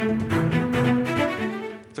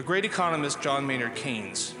The great economist John Maynard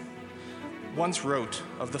Keynes once wrote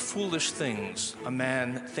of the foolish things a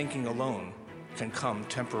man thinking alone can come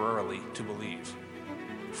temporarily to believe.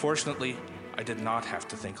 Fortunately, I did not have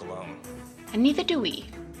to think alone. And neither do we.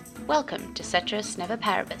 Welcome to Ceteris Never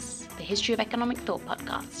Paribus, the History of Economic Thought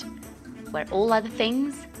podcast, where all other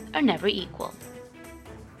things are never equal.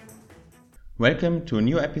 Welcome to a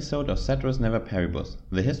new episode of Ceteris Never Paribus,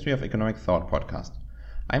 the History of Economic Thought podcast.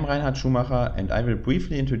 I'm Reinhard Schumacher, and I will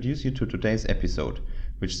briefly introduce you to today's episode,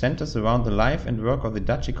 which centers around the life and work of the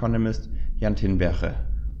Dutch economist Jan Tinbergen,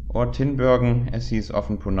 or Tinbergen as he is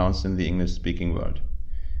often pronounced in the English-speaking world.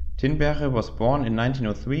 Tinbergen was born in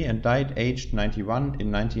 1903 and died aged 91 in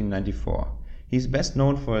 1994. He is best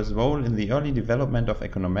known for his role in the early development of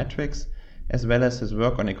econometrics, as well as his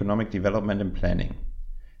work on economic development and planning.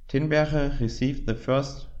 Tinbergen received the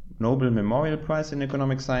first Nobel Memorial Prize in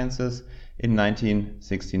Economic Sciences in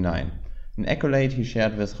 1969, an accolade he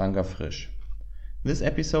shared with Ranga Frisch. This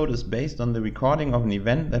episode is based on the recording of an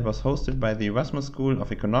event that was hosted by the Erasmus School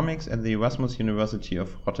of Economics at the Erasmus University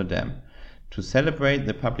of Rotterdam to celebrate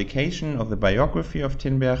the publication of the biography of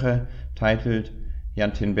Tinbergen titled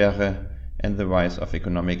Jan Tinbergen and the Rise of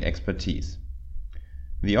Economic Expertise.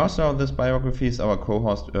 The author of this biography is our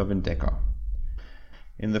co-host Erwin Dekker.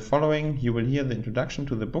 In the following, you will hear the introduction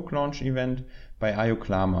to the book launch event by Ayo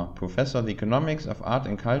Klamer, Professor of Economics of Art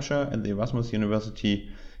and Culture at the Erasmus University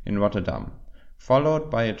in Rotterdam,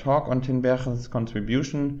 followed by a talk on Tinbergen's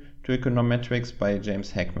contribution to econometrics by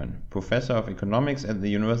James Heckman, Professor of Economics at the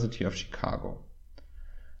University of Chicago.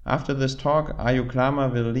 After this talk, Ayo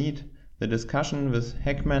Klamer will lead the discussion with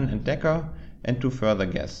Heckman and Dekker and two further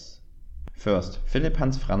guests. First, Philipp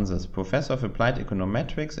Hans Francis, Professor of Applied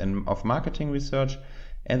Econometrics and of Marketing Research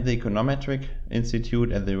at the Econometric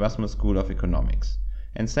Institute at the Erasmus School of Economics.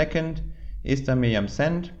 And second, Esther Mirjam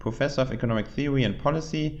Send, Professor of Economic Theory and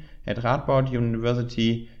Policy at Radboud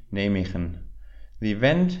University, Nijmegen. The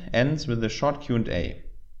event ends with a short Q&A.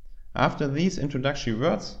 After these introductory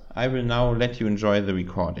words, I will now let you enjoy the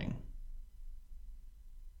recording.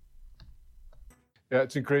 Yeah,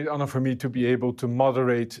 it's a great honor for me to be able to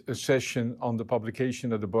moderate a session on the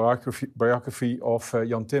publication of the biography of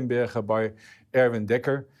Jan Tinbergen by Erwin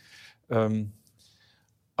Dekker.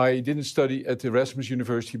 I didn't study at the Erasmus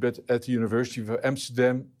University, but at the University of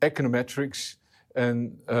Amsterdam, econometrics.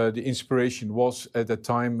 And the inspiration was, at that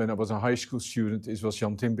time when I was a high school student, it was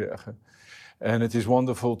Jan Tinbergen. And it is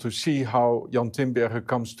wonderful to see how Jan Tinbergen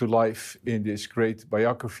comes to life in this great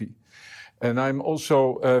biography. And I'm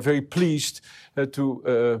also very pleased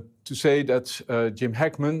to say that Jim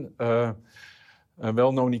Heckman, a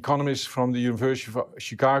well-known economist from the University of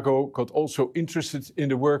Chicago, got also interested in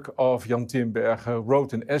the work of Jan Tinbergen,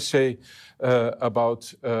 wrote an essay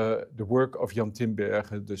about the work of Jan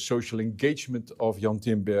Tinbergen, the social engagement of Jan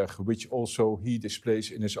Tinbergen, which also he displays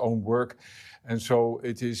in his own work. And so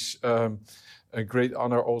it is a great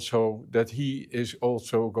honor also that he is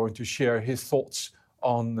also going to share his thoughts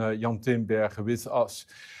on Jan Tinbergen with us.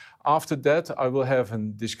 After that, I will have a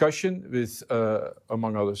discussion with,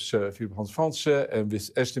 among others, Philipp Hans Francis and with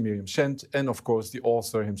Esther Mirjam Send, and of course the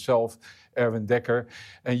author himself, Erwin Dekker.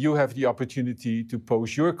 And you have the opportunity to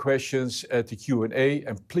pose your questions at the Q&A,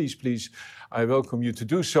 and please, I welcome you to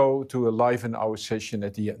do so to enliven our session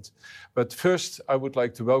at the end. But first, I would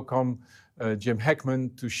like to welcome Jim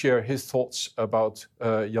Heckman to share his thoughts about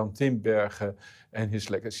Jan Tinbergen and his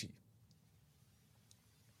legacy.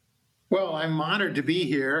 Well, I'm honored to be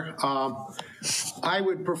here. I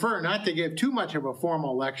would prefer not to give too much of a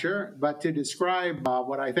formal lecture, but to describe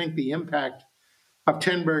what I think the impact of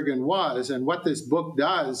Tinbergen was and what this book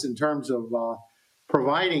does in terms of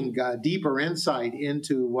providing deeper insight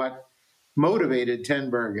into what motivated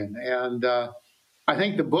Tinbergen. And I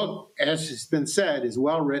think the book, as has been said, is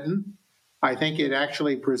well written. I think it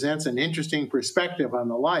actually presents an interesting perspective on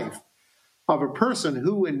the life of a person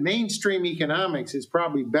who in mainstream economics is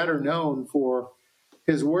probably better known for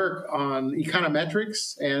his work on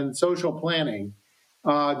econometrics and social planning,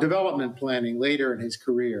 development planning later in his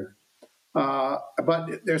career.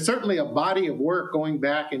 But there's certainly a body of work going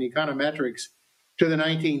back in econometrics to the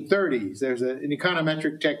 1930s. There's an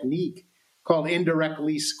econometric technique called indirect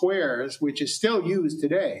least squares, which is still used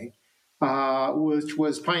today, which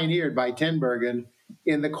was pioneered by Tinbergen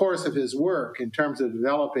in the course of his work in terms of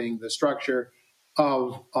developing the structure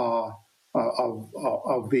of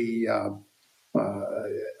the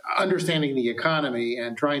understanding the economy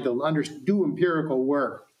and trying to do empirical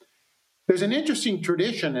work. There's an interesting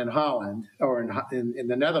tradition in Holland, or in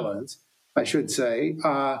the Netherlands, I should say,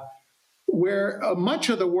 where much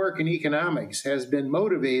of the work in economics has been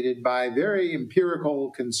motivated by very empirical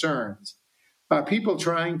concerns. people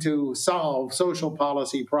trying to solve social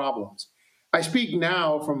policy problems. I speak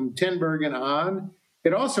now from Tinbergen on.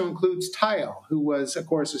 It also includes Theil, who was, of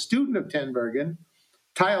course, a student of Tinbergen.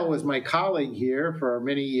 Theil was my colleague here for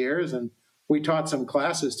many years, and we taught some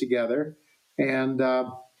classes together. And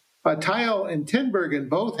Theil and Tinbergen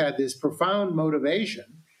both had this profound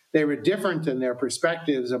motivation. They were different in their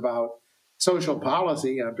perspectives about social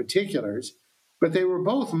policy in particulars, but they were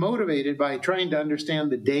both motivated by trying to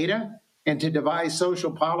understand the data and to devise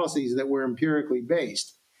social policies that were empirically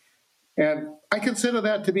based. And I consider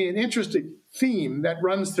that to be an interesting theme that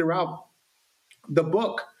runs throughout the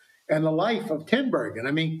book and the life of Tinbergen.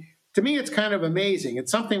 I mean, to me, it's kind of amazing.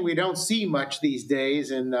 It's something we don't see much these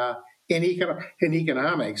days in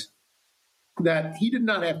economics, that he did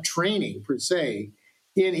not have training per se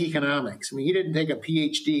in economics. I mean, he didn't take a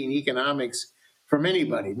PhD in economics from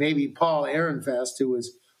anybody. Maybe Paul Ehrenfest, who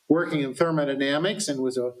was working in thermodynamics and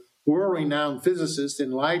was a world-renowned physicist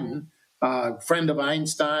in Leiden, friend of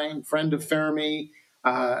Einstein, friend of Fermi,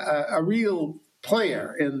 a real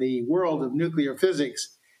player in the world of nuclear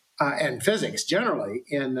physics and physics generally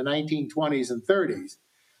in the 1920s and 30s.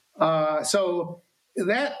 So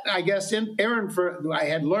that, I guess, I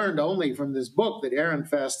had learned only from this book that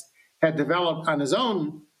Ehrenfest had developed on his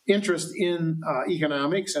own interest in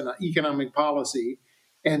economics and economic policy,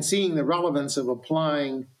 and seeing the relevance of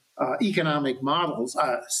applying economic models,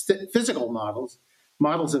 physical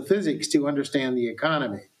models of physics to understand the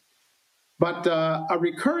economy. But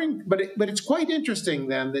but it's quite interesting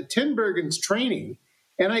then that Tinbergen's training,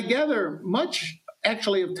 and I gather much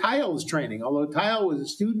actually of Theil's training, although Theil was a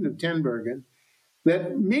student of Tinbergen,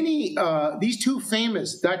 that many, these two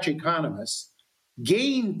famous Dutch economists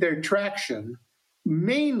gained their traction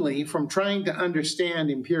mainly from trying to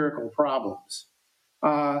understand empirical problems.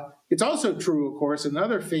 It's also true, of course,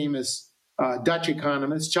 another famous Dutch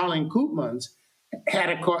economist, Tjalling Koopmans, had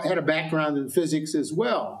a background in physics as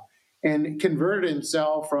well, and converted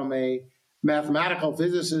himself from a mathematical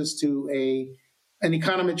physicist to an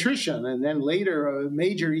econometrician, and then later a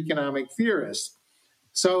major economic theorist.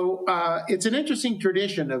 So it's an interesting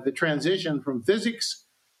tradition of the transition from physics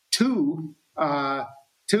to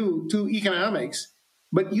economics,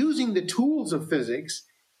 but using the tools of physics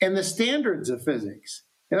and the standards of physics.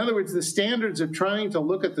 In other words, the standards of trying to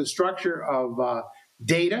look at the structure of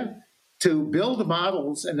data, to build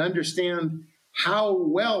models and understand how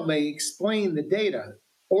well they explain the data,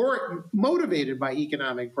 or motivated by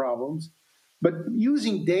economic problems, but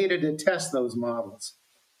using data to test those models.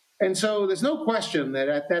 And so there's no question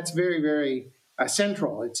that that's very, very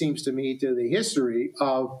central, it seems to me, to the history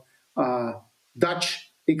of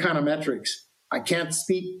Dutch econometrics. I can't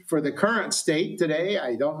speak for the current state today.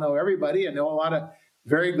 I don't know everybody. I know a lot of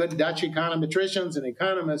very good Dutch econometricians and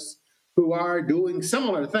economists who are doing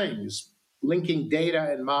similar things, linking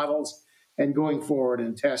data and models and going forward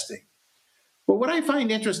and testing. But what I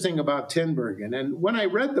find interesting about Tinbergen, and when I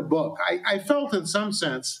read the book, I felt in some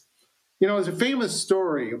sense, there's a famous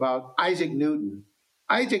story about Isaac Newton.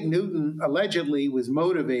 Isaac Newton allegedly was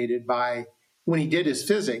motivated by, when he did his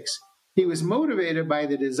physics, he was motivated by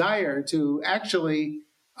the desire to actually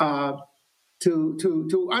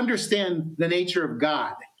to understand the nature of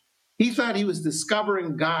God. He thought he was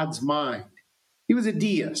discovering God's mind. He was a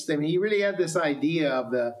deist. I mean, he really had this idea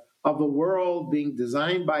of the world being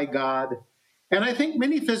designed by God. And I think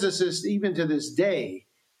many physicists, even to this day,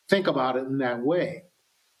 think about it in that way.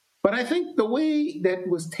 But I think the way that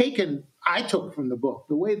was taken, I took from the book,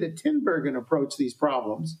 the way that Tinbergen approached these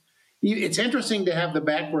problems, it's interesting to have the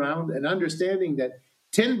background and understanding that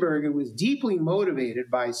Tinbergen was deeply motivated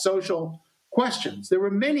by social questions. There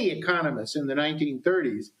were many economists in the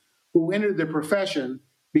 1930s who entered the profession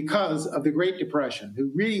because of the Great Depression,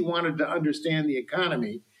 who really wanted to understand the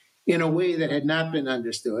economy in a way that had not been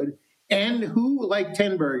understood, and who, like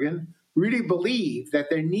Tinbergen, really believed that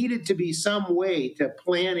there needed to be some way to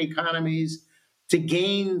plan economies, to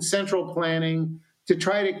gain central planning, to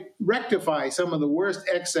try to rectify some of the worst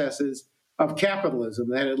excesses of capitalism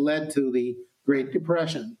that had led to the Great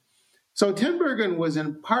Depression. So Tinbergen was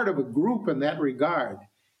in part of a group in that regard,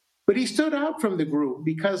 but he stood out from the group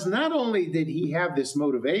because not only did he have this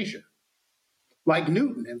motivation, like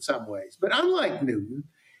Newton in some ways, but unlike Newton,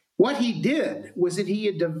 what he did was that he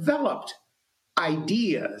had developed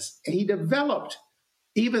ideas. He developed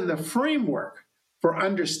even the framework for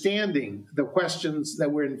understanding the questions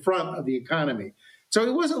that were in front of the economy. So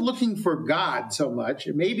he wasn't looking for God so much.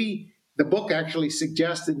 Maybe the book actually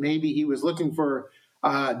suggested maybe he was looking for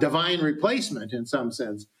divine replacement in some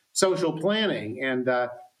sense, social planning and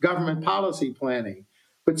government policy planning,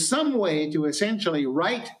 but some way to essentially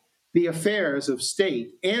right the affairs of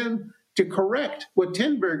state and to correct what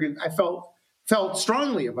Tinbergen, I felt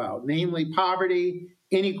strongly about, namely poverty,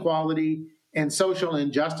 inequality, and social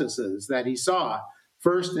injustices that he saw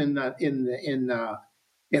first in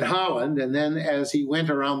Holland, and then as he went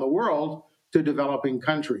around the world to developing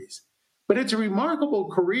countries. But it's a remarkable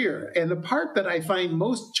career, and the part that I find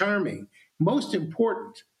most charming, most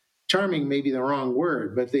important, charming may be the wrong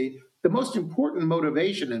word, but the most important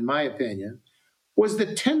motivation, in my opinion, was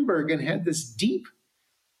that Tinbergen had this deep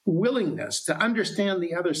willingness to understand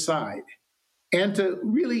the other side and to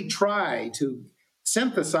really try to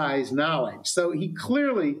synthesize knowledge. So he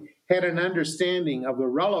clearly had an understanding of the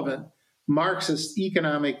relevant Marxist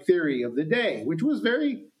economic theory of the day, which was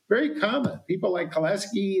very, very common. People like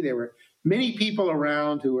Kalecki, there were many people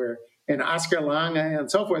around who were, and Oscar Lange and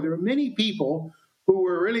so forth, there were many people who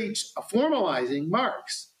were really formalizing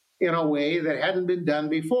Marx in a way that hadn't been done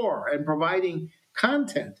before and providing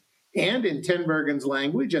content. And in Tinbergen's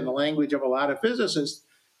language and the language of a lot of physicists,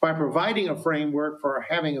 by providing a framework for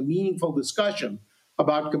having a meaningful discussion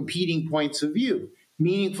about competing points of view,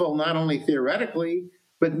 meaningful not only theoretically,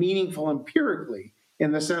 but meaningful empirically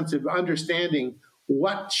in the sense of understanding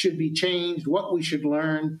what should be changed, what we should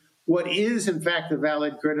learn, what is in fact a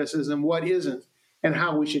valid criticism, what isn't, and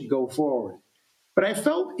how we should go forward. But I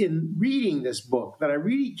felt in reading this book that I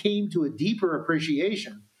really came to a deeper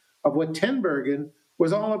appreciation of what Tinbergen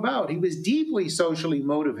was all about. He was deeply socially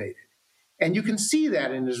motivated. And you can see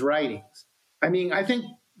that in his writings. I mean, I think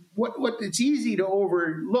what it's easy to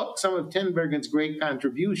overlook some of Tinbergen's great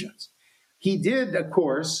contributions. He did, of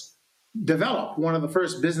course, develop one of the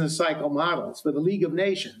first business cycle models for the League of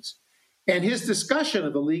Nations. And his discussion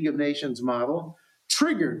of the League of Nations model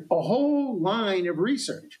triggered a whole line of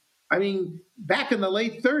research. I mean, back in the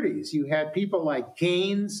late 30s, you had people like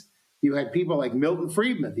Keynes, you had people like Milton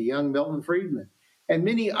Friedman, the young Milton Friedman, and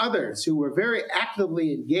many others who were very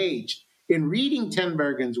actively engaged in reading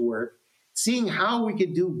Tinbergen's work, seeing how we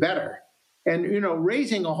could do better, and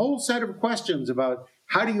raising a whole set of questions about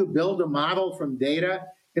how do you build a model from data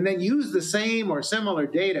and then use the same or similar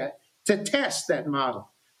data to test that model.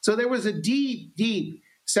 So there was a deep, deep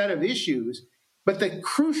set of issues, but the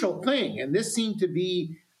crucial thing, and this seemed to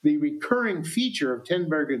be the recurring feature of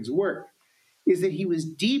Tinbergen's work, is that he was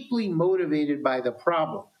deeply motivated by the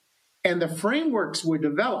problem. And the frameworks were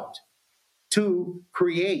developed to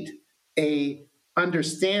create a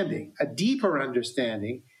understanding, a deeper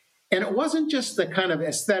understanding. And it wasn't just the kind of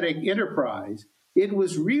aesthetic enterprise. It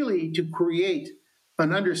was really to create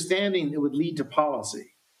an understanding that would lead to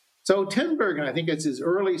policy. So Tinbergen, I think it's his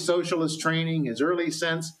early socialist training, his early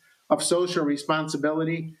sense of social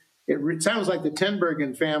responsibility. It sounds like the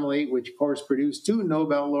Tinbergen family, which of course produced 2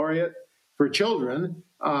 Nobel laureate for children,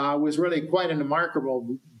 was really quite a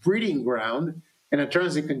remarkable breeding ground. And in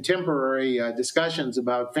terms of contemporary discussions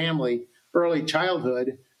about family, early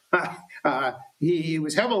childhood, he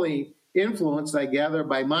was heavily influenced, I gather,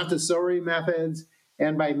 by Montessori methods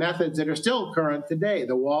and by methods that are still current today,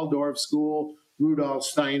 the Waldorf School, Rudolf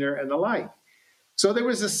Steiner, and the like. So there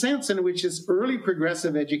was a sense in which his early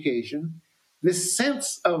progressive education, this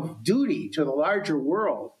sense of duty to the larger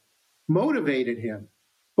world, motivated him.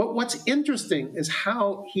 But what's interesting is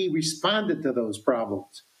how he responded to those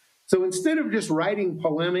problems. So instead of just writing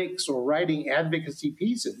polemics or writing advocacy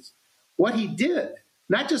pieces, what he did,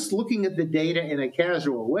 not just looking at the data in a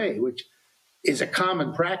casual way, which is a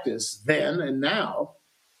common practice then and now,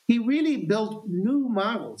 he really built new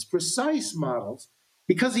models, precise models,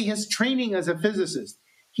 because he has training as a physicist.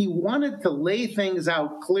 He wanted to lay things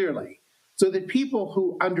out clearly so that people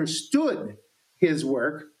who understood his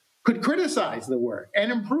work could criticize the work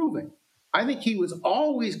and improve it. I think he was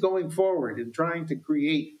always going forward and trying to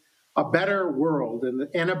create a better world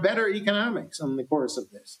and a better economics in the course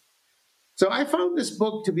of this. So I found this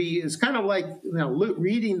book to be, it's kind of like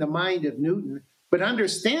reading the mind of Newton, but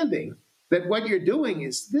understanding that what you're doing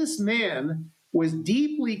is this man was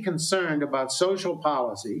deeply concerned about social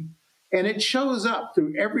policy, and it shows up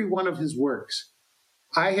through every one of his works.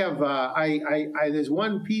 I have there's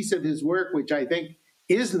one piece of his work which I think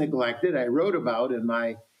is neglected. I wrote about in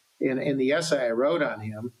the essay I wrote on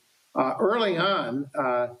him early on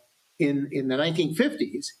in the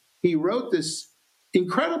 1950s. He wrote this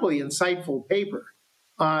incredibly insightful paper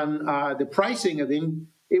on the pricing of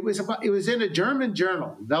it was in a German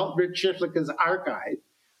journal, Weltwirtschaftliches Archiv,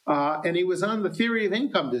 and he was on the theory of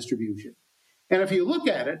income distribution. And if you look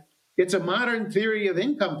at it, it's a modern theory of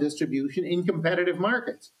income distribution in competitive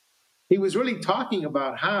markets. He was really talking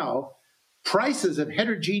about how prices of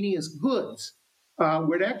heterogeneous goods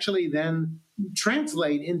would actually then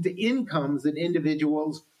translate into incomes that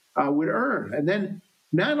individuals would earn. And then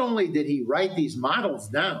not only did he write these models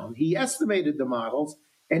down, he estimated the models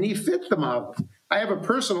and he fit the models. I have a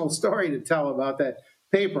personal story to tell about that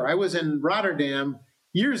paper. I was in Rotterdam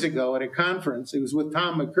years ago at a conference. It was with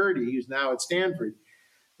Tom McCurdy, who's now at Stanford.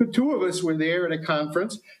 The two of us were there at a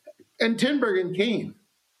conference, and Tinbergen came.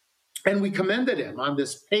 And we commended him on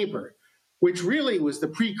this paper, which really was the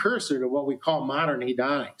precursor to what we call modern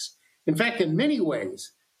hedonics. In fact, in many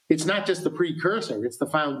ways, it's not just the precursor, it's the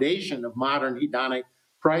foundation of modern hedonic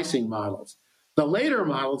pricing models. The later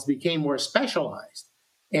models became more specialized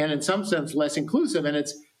and in some sense less inclusive. And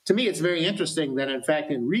to me, it's very interesting that, in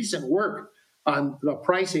fact, in recent work on the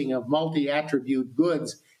pricing of multi-attribute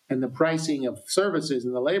goods and the pricing of services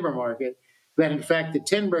in the labor market, that in fact the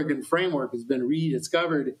Tinbergen framework has been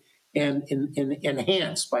rediscovered and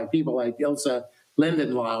enhanced by people like Ilse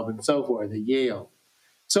Lindenlaub and so forth at Yale.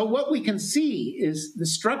 So what we can see is the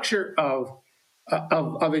structure of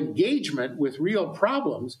engagement with real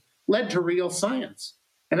problems led to real science.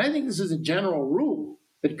 And I think this is a general rule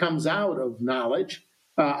that comes out of knowledge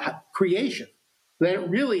creation, that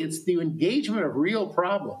really it's the engagement of real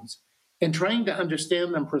problems and trying to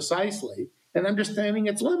understand them precisely and understanding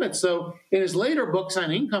its limits. So in his later books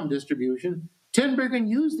on income distribution, Tinbergen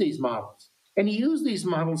used these models, and he used these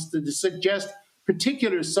models to suggest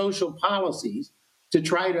particular social policies to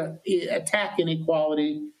try to attack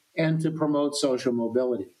inequality and to promote social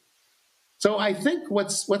mobility. So I think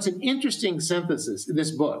what's an interesting synthesis in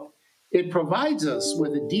this book, it provides us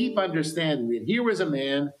with a deep understanding that here was a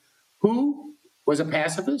man who was a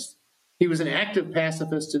pacifist. He was an active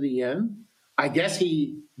pacifist to the end. I guess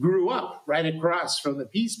he grew up right across from the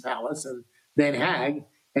Peace Palace in Den Haag,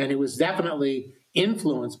 and it was definitely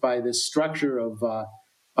influenced by this structure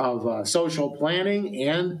of social planning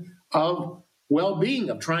and of well-being,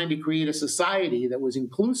 of trying to create a society that was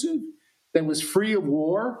inclusive, that was free of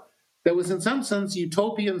war, that was in some sense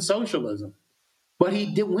utopian socialism. But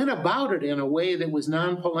he went about it in a way that was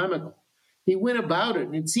non-polemical. He went about it,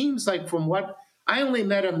 and it seems like from what I only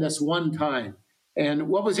met him this one time. And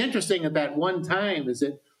what was interesting at that one time is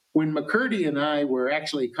that when McCurdy and I were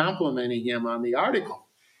actually complimenting him on the article,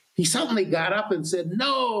 he suddenly got up and said,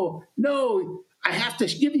 no, I have to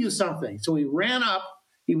give you something. So he ran up.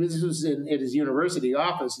 This was at his university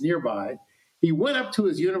office nearby. He went up to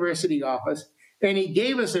his university office and he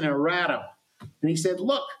gave us an erratum. And he said,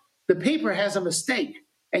 look, the paper has a mistake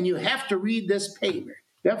and you have to read this paper.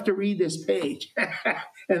 You have to read this page.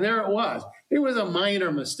 And there it was. It was a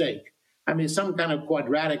minor mistake. I mean, some kind of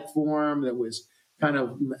quadratic form that was kind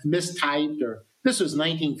of mistyped, or this was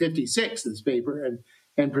 1956, this paper,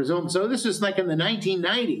 and presumed. So this was like in the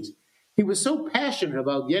 1990s. He was so passionate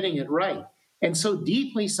about getting it right and so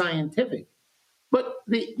deeply scientific. But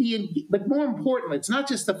but more importantly, it's not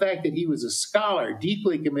just the fact that he was a scholar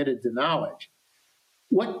deeply committed to knowledge.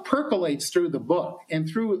 What percolates through the book and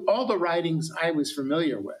through all the writings I was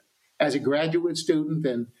familiar with as a graduate student,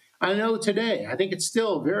 and I know today, I think it's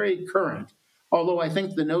still very current, although I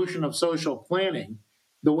think the notion of social planning,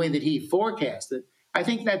 the way that he forecasted, I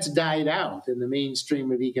think that's died out in the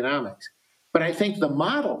mainstream of economics. But I think the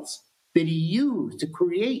models that he used to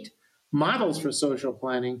create models for social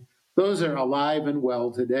planning, those are alive and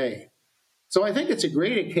well today. So I think it's a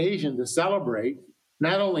great occasion to celebrate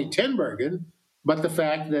not only Tinbergen, but the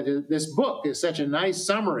fact that this book is such a nice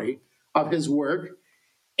summary of his work.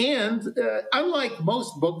 And unlike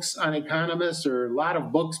most books on economists, or a lot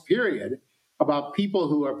of books, period, about people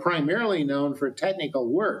who are primarily known for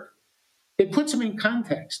technical work, it puts them in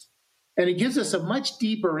context. And it gives us a much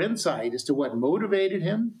deeper insight as to what motivated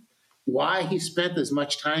him, why he spent as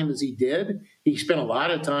much time as he did. He spent a lot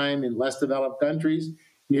of time in less developed countries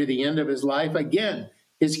near the end of his life. Again,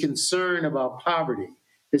 his concern about poverty,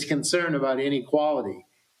 his concern about inequality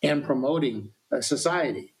and promoting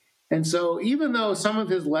society. And so even though some of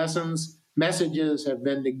his messages have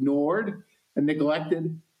been ignored and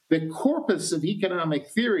neglected, the corpus of economic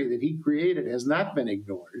theory that he created has not been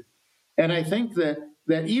ignored. And I think that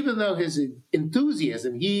even though his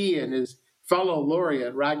enthusiasm, he and his fellow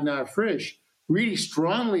laureate, Ragnar Frisch, really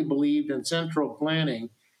strongly believed in central planning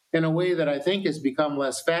in a way that I think has become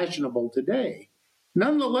less fashionable today,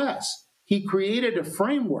 nonetheless, he created a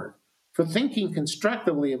framework for thinking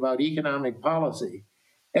constructively about economic policy.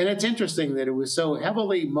 And it's interesting that it was so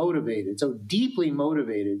heavily motivated, so deeply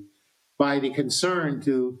motivated by the concern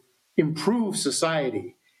to improve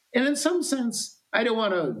society. And in some sense, I don't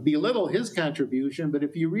want to belittle his contribution, but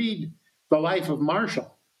if you read the life of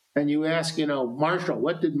Marshall and you ask, Marshall,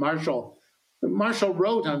 what did Marshall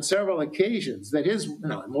wrote on several occasions that his,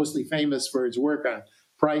 mostly famous for his work on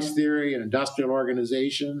price theory and industrial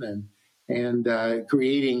organization and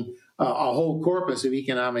creating a whole corpus of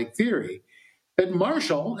economic theory. But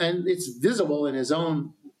Marshall, and it's visible in his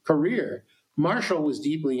own career, Marshall was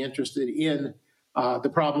deeply interested in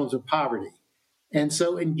the problems of poverty. And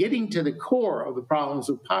so in getting to the core of the problems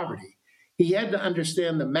of poverty, he had to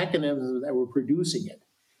understand the mechanisms that were producing it.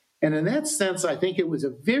 And in that sense, I think it was a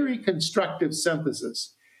very constructive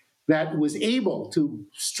synthesis that was able to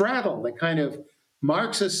straddle the kind of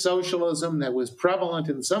Marxist socialism that was prevalent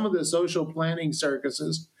in some of the social planning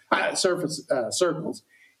circles and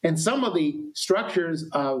some of the structures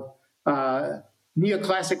of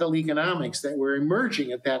neoclassical economics that were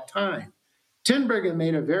emerging at that time. Tinbergen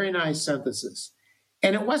made a very nice synthesis.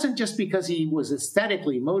 And it wasn't just because he was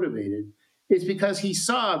aesthetically motivated, it's because he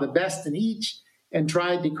saw the best in each and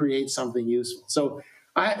tried to create something useful. So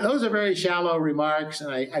those are very shallow remarks,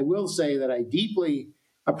 and I will say that I deeply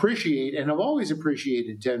appreciate and have always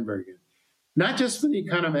appreciated Tinbergen, not just for the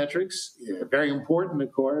econometrics, very important,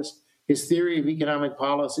 of course, his theory of economic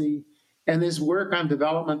policy, and his work on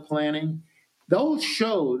development planning. Those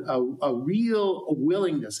showed a real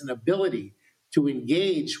willingness and ability to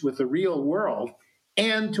engage with the real world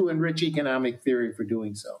and to enrich economic theory for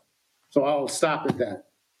doing so. So I'll stop at that.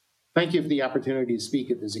 Thank you for the opportunity to speak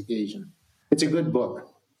at this occasion. It's a good book.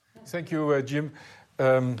 Thank you, Jim.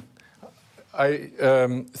 I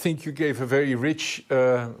think you gave a very rich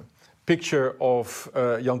picture of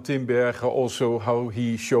Jan Tinbergen, also how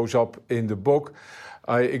he shows up in the book.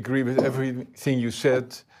 I agree with everything you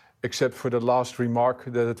said, except for the last remark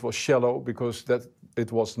that it was shallow, because that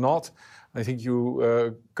it was not. I think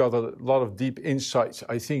you got a lot of deep insights,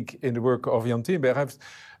 I think, in the work of Jan Tinbergen. I have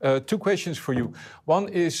two questions for you. One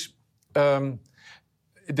is,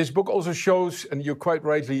 this book also shows, and you quite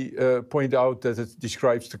rightly point out that it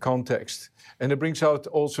describes the context, and it brings out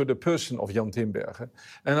also the person of Jan Tinbergen.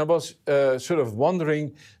 And I was sort of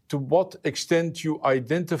wondering to what extent you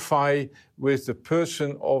identify with the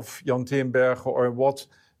person of Jan Tinbergen, or what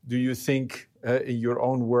do you think in your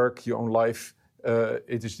own work, your own life,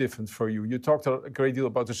 it is different for you. You talked a great deal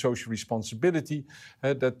about the social responsibility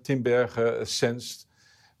that Tinbergen sensed,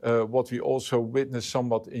 what we also witnessed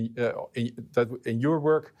somewhat in your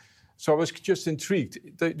work. So I was just intrigued.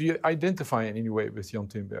 Do you identify in any way with Jan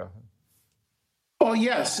Tinbergen? Oh,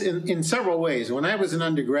 yes, in several ways. When I was an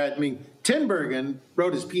undergrad, Tinbergen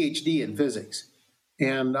wrote his PhD in physics.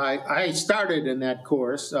 And I started in that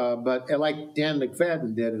course, but like Dan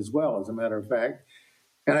McFadden did as well, as a matter of fact.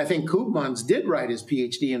 And I think Koopmans did write his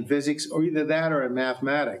PhD in physics, or either that or in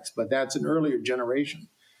mathematics, but that's an earlier generation.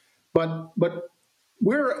 But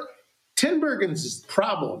Tinbergen's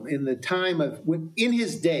problem in the time of, in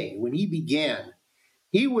his day, when he began,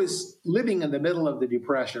 he was living in the middle of the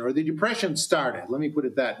Depression, or the Depression started, let me put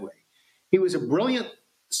it that way. He was a brilliant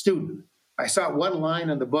student. I saw one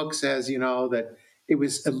line in the book says, that it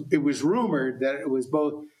was rumored that it was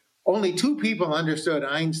both, only two people understood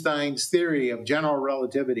Einstein's theory of general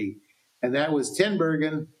relativity, and that was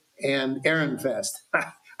Tinbergen and Ehrenfest.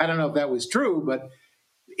 I don't know if that was true, but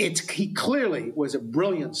he clearly was a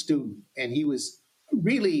brilliant student, and he was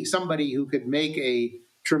really somebody who could make a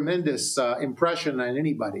tremendous impression on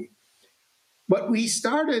anybody. But we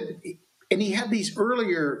started, and he had these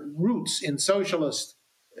earlier roots in socialist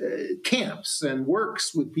camps and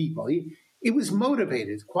works with people. It was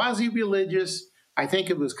motivated, quasi-religious. I think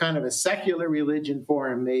it was kind of a secular religion for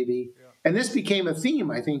him, maybe. Yeah. And this became a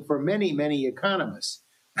theme, I think, for many, many economists.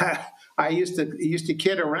 I used to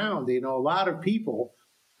kid around, a lot of people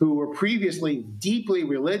who were previously deeply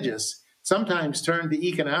religious sometimes turned to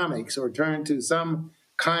economics or turned to some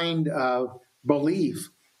kind of belief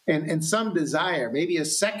and some desire, maybe a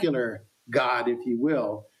secular God, if you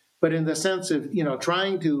will, but in the sense of,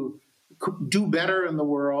 trying to do better in the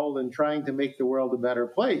world and trying to make the world a better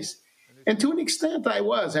place. And to an extent I've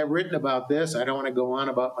written about this. I don't want to go on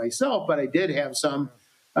about myself, but I did have some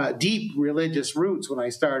deep religious roots when I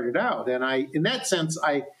started out. And in that sense,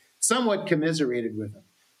 I somewhat commiserated with him.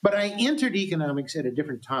 But I entered economics at a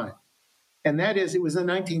different time. And that is, it was the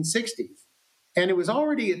 1960s. And it was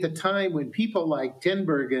already at the time when people like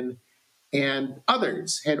Tinbergen and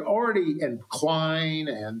others had already, and Klein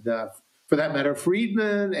and for that matter,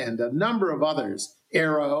 Friedman and a number of others,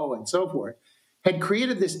 Arrow and so forth, had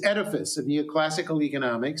created this edifice of neoclassical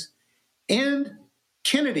economics. And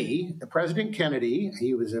Kennedy, President Kennedy,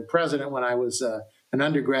 he was a president when I was an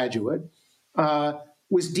undergraduate,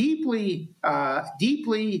 was deeply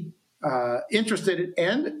interested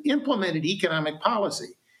and implemented economic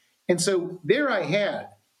policy. And so there I had,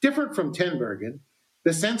 different from Tinbergen,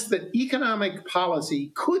 the sense that economics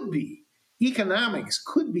could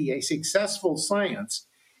be a successful science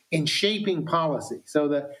in shaping policy. So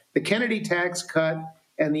the Kennedy tax cut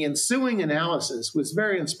And the ensuing analysis was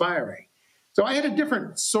very inspiring. So I had a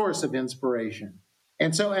different source of inspiration.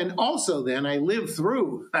 And also then I lived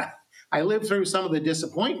through some of the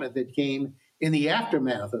disappointment that came in the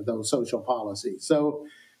aftermath of those social policies. So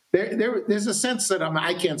there's a sense that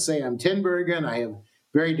I can't say I'm Tinbergen. I have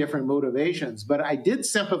very different motivations, but I did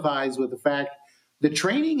sympathize with the fact the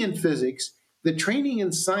training in physics, the training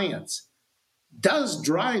in science does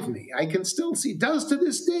drive me. I can still see, does to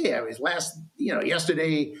this day. I was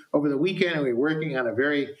yesterday over the weekend, we were working on a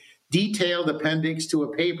very detailed appendix to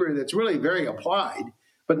a paper that's really very applied,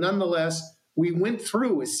 but nonetheless, we went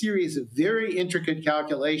through a series of very intricate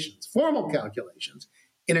calculations, formal calculations,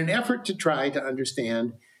 in an effort to try to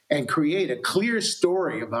understand and create a clear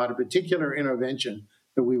story about a particular intervention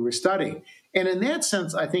that we were studying. And in that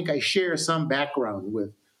sense, I think I share some background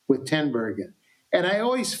with Tinbergen. And I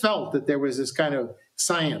always felt that there was this kind of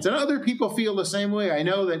science. And other people feel the same way. I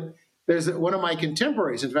know that there's one of my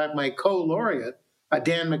contemporaries, in fact, my co-laureate,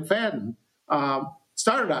 Dan McFadden,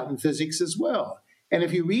 started out in physics as well. And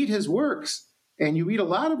if you read his works, and you read a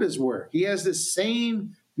lot of his work, he has this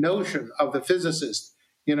same notion of the physicist,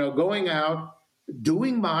 going out,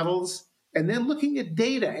 doing models, and then looking at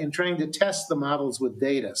data and trying to test the models with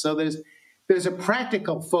data. So there's a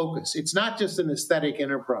practical focus. It's not just an aesthetic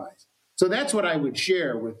enterprise. So that's what I would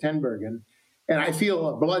share with Tinbergen. And I feel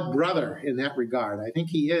a blood brother in that regard. I think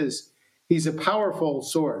he's a powerful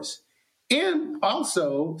source. And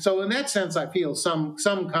also, so in that sense, I feel some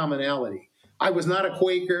commonality. I was not a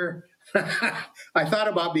Quaker. I thought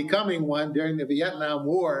about becoming one during the Vietnam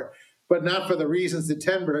War, but not for the reasons that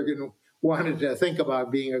Tinbergen wanted to think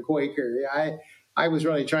about being a Quaker. I was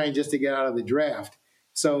really trying just to get out of the draft.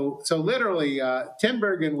 So literally,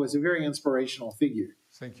 Tinbergen was a very inspirational figure.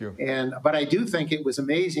 Thank you. But I do think it was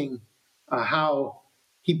amazing how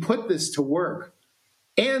he put this to work.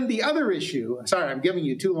 And the other issue, sorry, I'm giving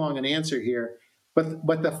you too long an answer here, but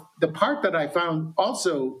the part that I found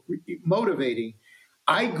also motivating,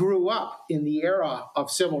 I grew up in the era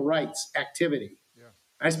of civil rights activity. Yeah.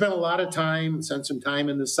 I spent spent some time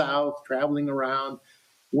in the South, traveling around,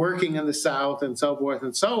 working in the South, and so forth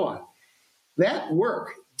and so on. That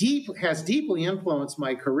work has deeply influenced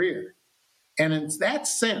my career. And in that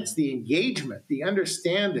sense, the engagement, the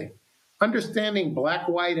understanding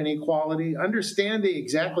black-white inequality, understanding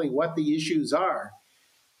exactly what the issues are,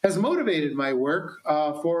 has motivated my work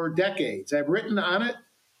for decades. I've written on it.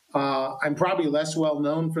 I'm probably less well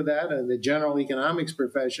known for that in the general economics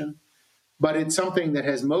profession, but it's something that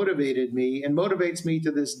has motivated me and motivates me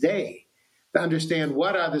to this day to understand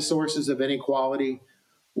what are the sources of inequality,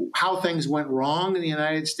 how things went wrong in the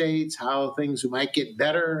United States, how things might get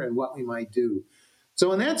better, and what we might do.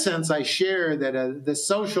 So in that sense, I share that the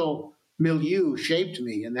social milieu shaped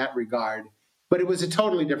me in that regard, but it was a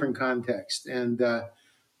totally different context. And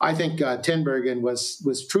I think Tinbergen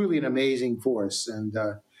was truly an amazing force. And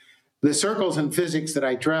the circles in physics that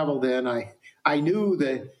I traveled in, I knew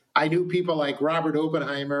people like Robert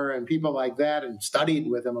Oppenheimer and people like that and studied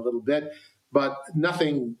with them a little bit, but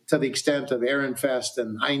nothing to the extent of Ehrenfest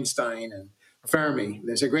and Einstein and Fermi.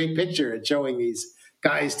 There's a great picture showing these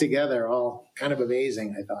guys together, all kind of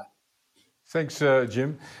amazing, I thought. Thanks,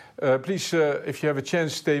 Jim. Please, if you have a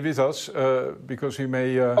chance, stay with us because we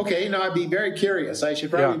may... Okay, no, I'd be very curious. I should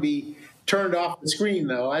probably be turned off the screen,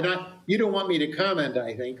 though. You don't want me to comment,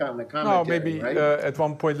 I think, on the commentary, no, maybe right? At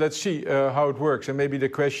one point, let's see how it works. And maybe the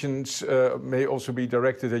questions may also be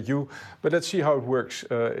directed at you. But let's see how it works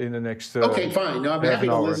in the next okay, fine. No, I'm happy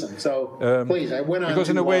to listen. So please, I went on because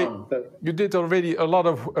in a way, you did already a lot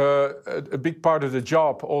of, a big part of the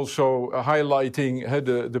job also highlighting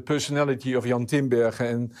the personality of Jan Tinbergen.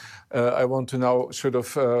 And I want to now sort of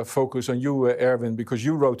focus on you, Erwin, because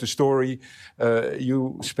you wrote the story.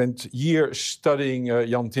 You spent years studying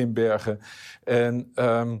Jan Tinbergen.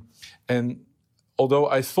 And although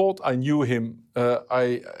I thought I knew him,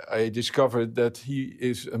 I discovered that he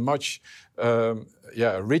is a much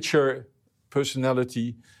richer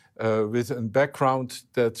personality with a background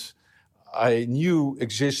that I knew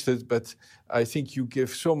existed, but I think you give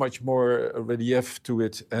so much more relief to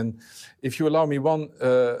it. And if you allow me one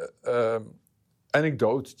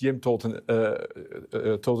anecdote, Jim told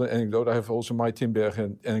an anecdote. I have also my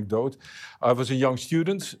Tinbergen anecdote. I was a young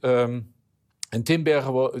student, and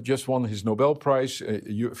Tinbergen just won his Nobel Prize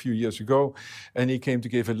a few years ago, and he came to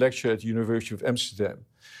give a lecture at the University of Amsterdam.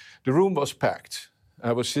 The room was packed.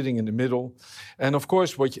 I was sitting in the middle, and of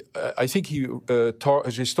course, I think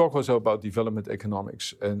his talk was about development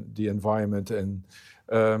economics and the environment. And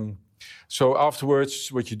so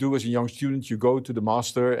afterwards, what you do as a young student, you go to the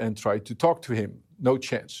master and try to talk to him. No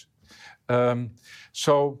chance.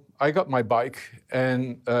 So I got my bike,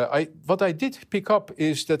 and what I did pick up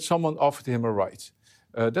is that someone offered him a ride.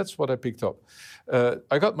 That's what I picked up.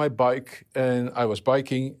 I got my bike, and I was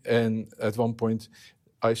biking, and at one point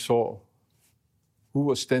I saw who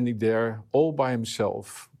was standing there all by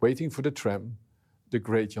himself, waiting for the tram, the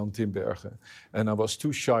great Jan Tinbergen. And I was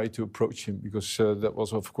too shy to approach him because that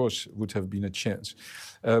was, of course, would have been a chance.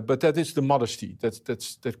 But that is the modesty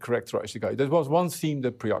that characterized the guy. That was one theme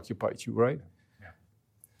that preoccupied you, right? Yeah.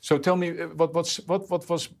 So tell me, what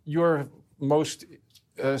was your most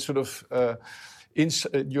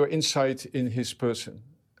your insight in his person?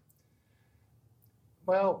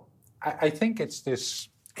 Well, I think it's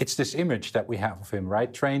this image that we have of him,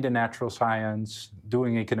 right? Trained in natural science,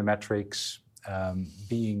 doing econometrics,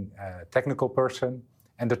 being a technical person,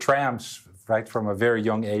 and the trams, right, from a very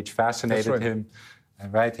young age fascinated him.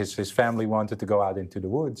 And right, his family wanted to go out into the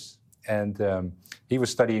woods, and he was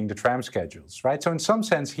studying the tram schedules, right? So in some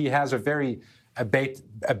sense, he has a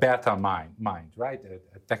beta mind, right?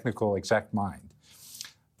 A technical, exact mind.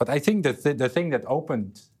 But I think that the thing that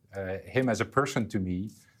opened him as a person to me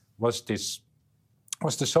was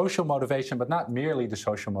the social motivation, but not merely the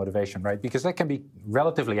social motivation, right? Because that can be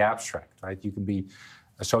relatively abstract, right? You can be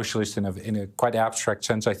a socialist in a quite abstract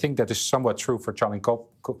sense. I think that is somewhat true for Charlie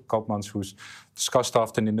Koopmans, who's discussed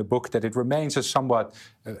often in the book, that it remains a somewhat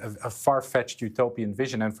a far-fetched utopian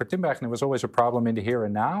vision. And for Tinbergen, it was always a problem in the here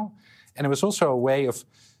and now. And it was also a way of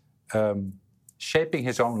shaping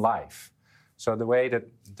his own life. So the way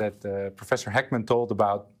that Professor Heckman told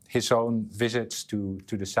about his own visits to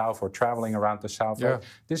the South or traveling around the South. Yeah. Right?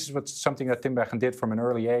 This is something that Tinbergen did from an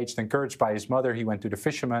early age. Encouraged by his mother, he went to the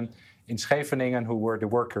fishermen in Scheveningen, who were the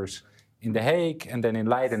workers in The Hague, and then in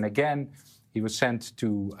Leiden again. He was sent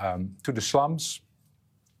to the slums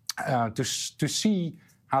to see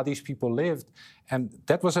how these people lived. And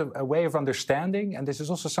that was a way of understanding, and this is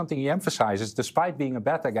also something he emphasizes. Despite being a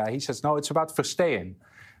beta guy, he says, no, it's about verstehen.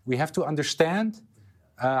 We have to understand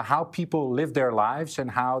how people live their lives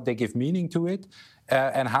and how they give meaning to it,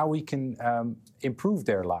 and how we can improve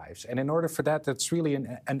their lives. And in order for that, that's really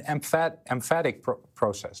an emphatic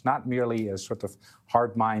process, not merely a sort of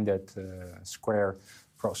hard-minded, square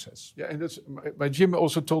process. Yeah, and that's my Jim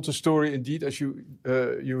also told a story, indeed, as you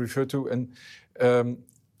refer to. And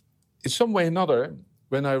in some way or another,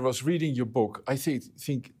 when I was reading your book, I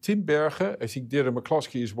think Tinbergen, I think Deirdre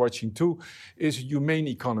McCloskey is watching too, is a humane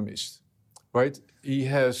economist, right? He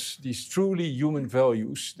has these truly human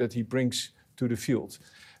values that he brings to the field.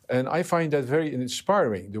 And I find that very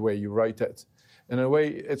inspiring, the way you write that. In a way,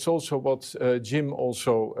 it's also what Jim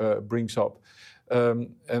also brings up.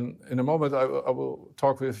 And in a moment, I will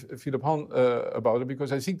talk with Philip Hahn about it,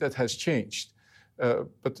 because I think that has changed.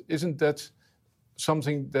 But isn't that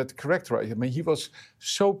something that characterized him? I mean, he was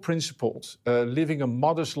so principled, living a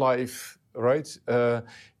modest life, right?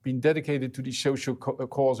 Being dedicated to these social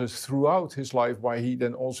causes throughout his life, while he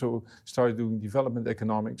then also started doing development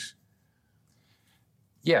economics.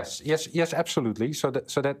 Yes, absolutely. So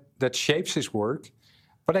that shapes his work.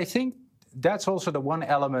 But I think that's also the one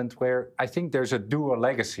element where I think there's a dual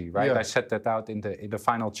legacy, right? Yeah. I set that out in the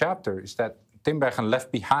final chapter, is that Tinbergen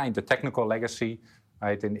left behind the technical legacy.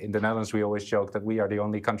 Right? In the Netherlands, we always joke that we are the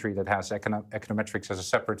only country that has econometrics as a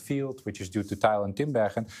separate field, which is due to Tijl and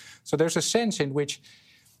Tinbergen. So there's a sense in which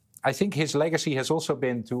I think his legacy has also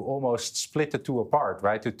been to almost split the two apart,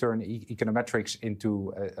 right? To turn econometrics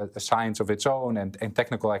into a science of its own, and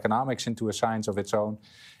technical economics into a science of its own.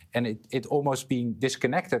 And it almost being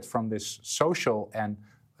disconnected from this social and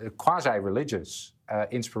quasi-religious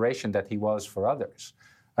inspiration that he was for others,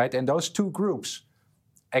 right? And those two groups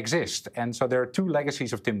exist. And so there are two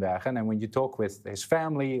legacies of Tinbergen. And when you talk with his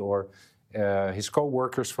family or his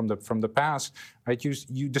co-workers from the past, right,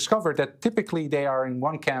 you discover that typically they are in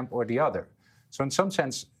one camp or the other. So in some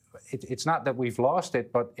sense, it's not that we've lost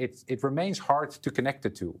it, but it remains hard to connect the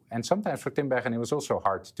two. And sometimes for Tinbergen, it was also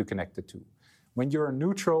hard to connect the two. When you're a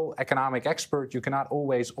neutral economic expert, you cannot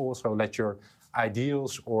always also let your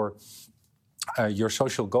ideals or your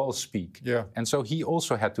social goals speak. Yeah. And so he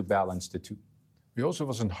also had to balance the two. He also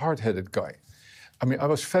was a hard-headed guy. I mean, I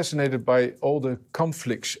was fascinated by all the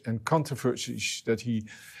conflicts and controversies that he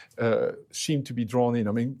seemed to be drawn in.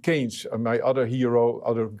 I mean, Keynes, my other hero,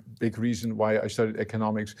 other big reason why I studied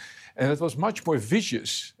economics. And it was much more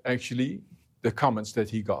vicious, actually, the comments that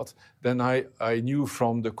he got, than I knew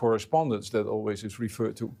from the correspondence that always is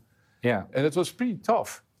referred to. Yeah. And it was pretty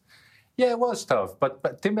tough. Yeah, it was tough,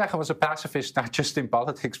 but Tinbergen was a pacifist not just in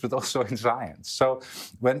politics, but also in science. So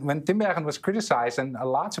when Tinbergen was criticized, and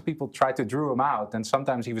lots of people tried to drew him out, and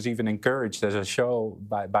sometimes he was even encouraged as a show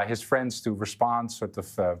by his friends to respond sort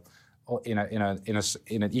of in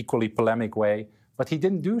an equally polemic way, but he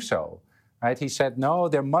didn't do so. Right? He said, no,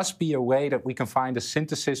 there must be a way that we can find a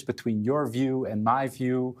synthesis between your view and my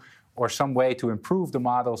view, or some way to improve the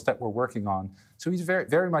models that we're working on. So he's very,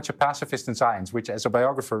 very much a pacifist in science, which, as a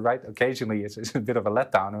biographer, right, occasionally is a bit of a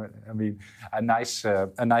letdown. I mean, a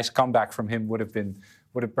nice comeback from him would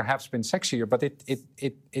have perhaps been sexier, but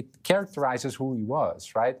it characterizes who he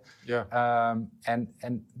was, right? Yeah.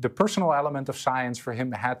 And the personal element of science for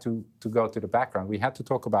him had to go to the background. We had to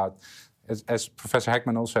talk about, as Professor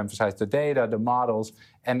Heckman also emphasized, the data, the models,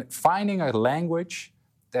 and finding a language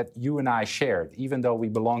that you and I shared. Even though we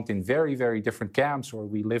belonged in very, very different camps, or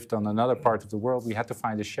we lived on another part of the world, we had to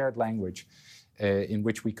find a shared language in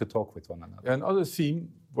which we could talk with one another. Another theme,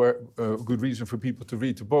 where a good reason for people to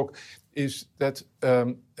read the book, is that,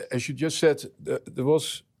 as you just said, there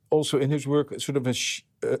was also in his work sort of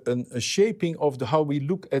a shaping of how we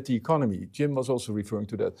look at the economy. Jim was also referring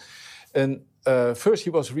to that. And first he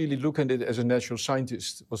was really looking at it as a natural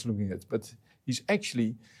scientist was looking at it, but he's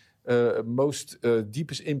actually most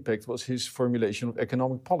deepest impact was his formulation of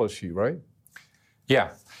economic policy, right?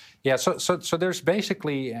 Yeah. So there's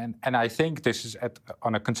basically, and I think this is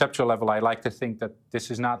on a conceptual level, I like to think that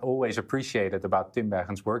this is not always appreciated about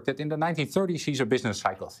Tinbergen's work, that in the 1930s he's a business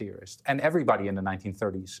cycle theorist. And everybody in the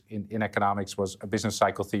 1930s in economics was a business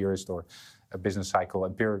cycle theorist or a business cycle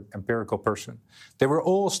empirical person. They were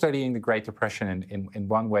all studying the Great Depression in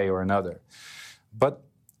one way or another. But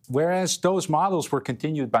whereas those models were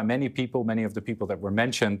continued by many people, many of the people that were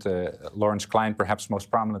mentioned, Lawrence Klein perhaps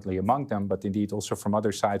most prominently among them, but indeed also from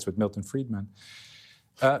other sides with Milton Friedman,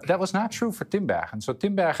 that was not true for Tinbergen. So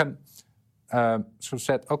Tinbergen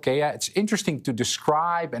said, okay, yeah, it's interesting to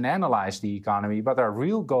describe and analyze the economy, but our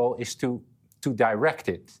real goal is to direct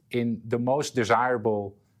it in the most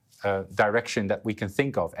desirable direction that we can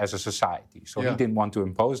think of as a society. So he didn't want to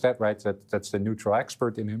impose that, right? That's the neutral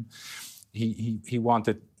expert in him. He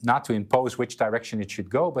wanted not to impose which direction it should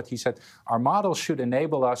go, but he said our models should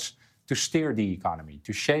enable us to steer the economy,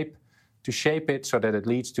 to shape it so that it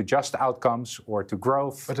leads to just outcomes or to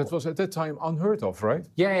growth. But that was at that time unheard of, right?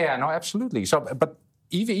 Yeah, no, absolutely. So, but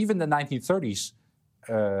even the 1930s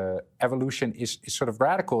evolution is sort of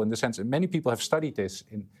radical in the sense that many people have studied this.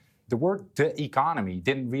 The word "the economy"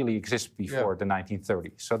 didn't really exist before the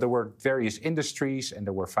 1930s. So there were various industries, and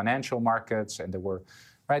there were financial markets, and there were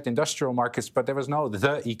industrial markets, but there was no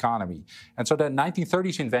the economy. And so the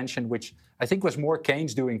 1930s invention, which I think was more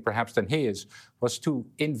Keynes doing perhaps than his, was to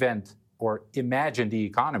invent or imagine the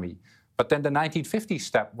economy. But then the 1950s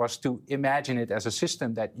step was to imagine it as a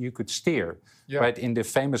system that you could steer, right? In the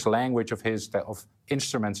famous language of his, of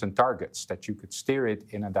instruments and targets, that you could steer it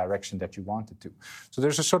in a direction that you wanted to. So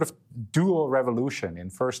there's a sort of dual revolution in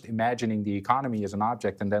first imagining the economy as an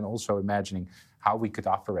object and then also imagining how we could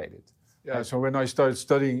operate it. Yeah, so when I started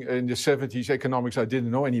studying in the 70s economics, I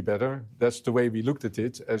didn't know any better. That's the way we looked at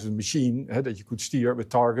it, as a machine that you could steer with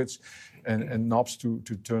targets and knobs to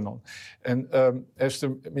turn on. And Esther,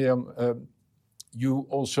 Mirjam, you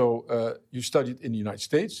also you studied in the United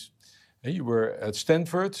States. You were at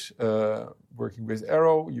Stanford, working with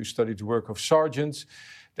Arrow. You studied the work of Sargent.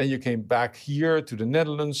 Then you came back here to the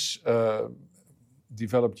Netherlands,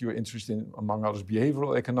 developed your interest in, among others,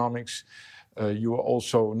 behavioral economics. You are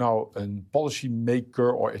also now a policy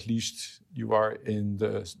maker, or at least you are in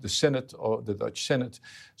the Senate, or the Dutch Senate.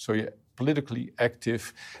 So you're politically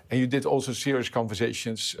active, and you did also serious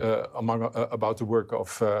conversations about the work of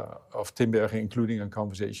Tinbergen, including a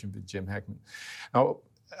conversation with Jim Heckman. Now,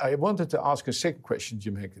 I wanted to ask a second question,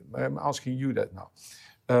 Jim Heckman. I'm asking you that now,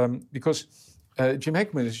 because Jim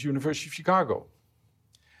Heckman is University of Chicago.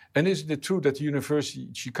 And isn't it true that the University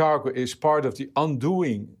of Chicago is part of the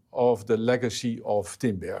undoing of the legacy of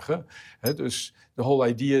Tinbergen? Dus the whole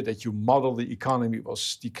idea that you model the economy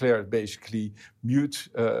was declared basically mute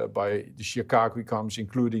by the Chicago economists,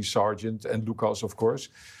 including Sargent and Lucas, of course.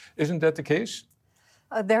 Isn't that the case?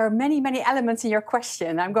 There are many, many elements in your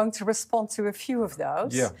question. I'm going to respond to a few of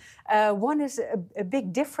those. Yeah. One is a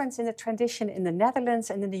big difference in the transition in the Netherlands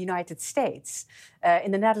and in the United States.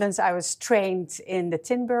 In the Netherlands, I was trained in the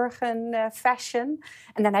Tinbergen fashion.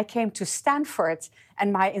 And then I came to Stanford,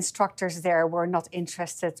 and my instructors there were not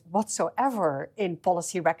interested whatsoever in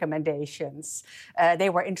policy recommendations. They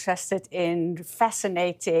were interested in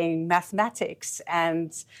fascinating mathematics,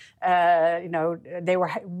 and they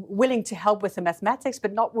were willing to help with the mathematics,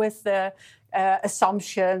 but not with the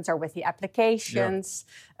assumptions or with the applications.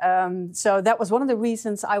 So that was one of the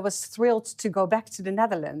reasons I was thrilled to go back to the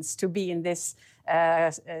Netherlands, to be in this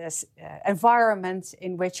environment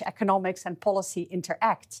in which economics and policy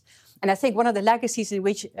interact. And I think one of the legacies in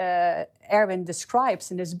which Erwin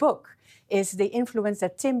describes in his book is the influence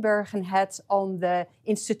that Tinbergen had on the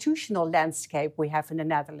institutional landscape we have in the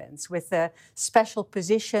Netherlands, with the special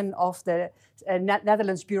position of the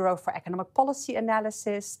Netherlands Bureau for Economic Policy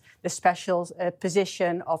Analysis, the special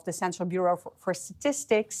position of the Central Bureau for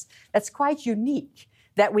Statistics. That's quite unique,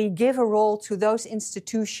 that we give a role to those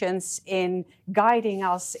institutions in guiding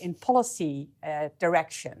us in policy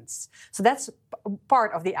directions. So that's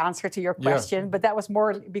part of the answer to your question, but that was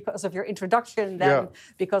more because of your introduction than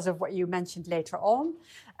because of what you mentioned later on.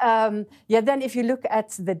 Then if you look at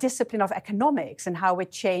the discipline of economics and how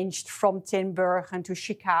it changed from Tinbergen to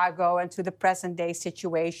Chicago and to the present day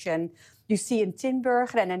situation, you see in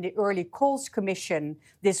Tinbergen and in the early Coles Commission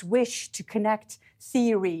this wish to connect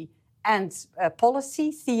theory and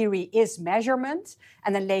policy. Theory is measurement.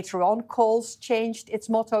 And then later on, Coles changed its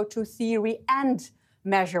motto to theory and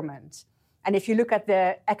measurement. And if you look at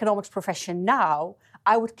the economics profession now,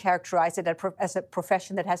 I would characterize it as a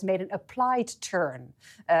profession that has made an applied turn,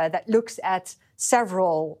 that looks at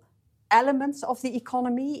several elements of the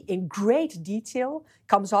economy in great detail,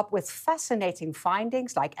 comes up with fascinating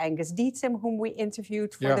findings, like Angus Deaton, whom we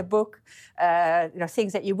interviewed for the book,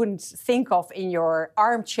 things that you wouldn't think of in your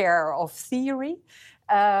armchair of theory.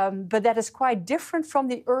 But that is quite different from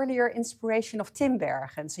the earlier inspiration of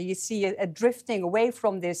Tinbergen. So you see a drifting away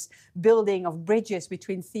from this building of bridges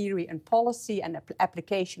between theory and policy and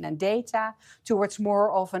application and data towards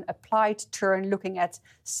more of an applied turn looking at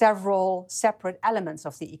several separate elements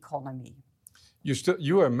of the economy.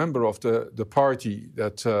 You are a member of the party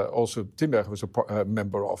that also Tinbergen was a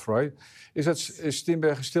member of, right? Is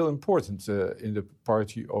Tinbergen still important in the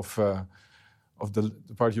party of the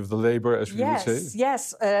Party of the Labor, as we would say?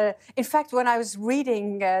 Yes. In fact, when I was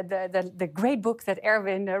reading the great book that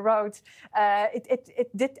Erwin wrote, I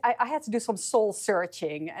had to do some soul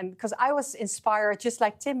searching, and because I was inspired, just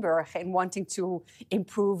like Tinbergen, in wanting to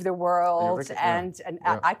improve the world.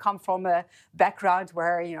 I come from a background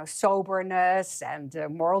where soberness and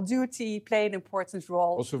moral duty play an important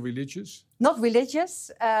role. Also religious? Not religious.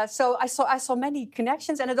 So I saw many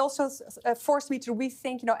connections, and it also forced me to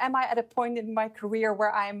rethink, am I at a point in my career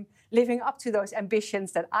where I'm living up to those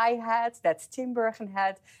ambitions that I had, that Tinbergen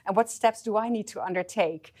had, and what steps do I need to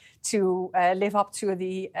undertake to live up to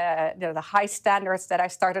the high standards that I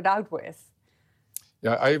started out with?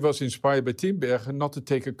 Yeah, I was inspired by Tinbergen not to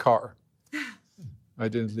take a car. I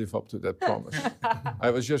didn't live up to that promise. I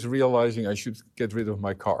was just realizing I should get rid of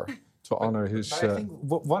my car to honor his... I think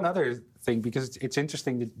one other thing, because it's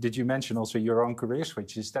interesting, did you mention also your own career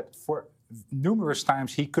switch, is that for numerous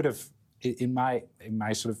times he could have, in my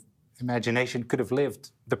sort of imagination, could have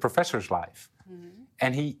lived the professor's life. Mm-hmm.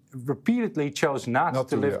 And he repeatedly chose not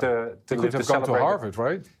to live the He could have gone to Harvard,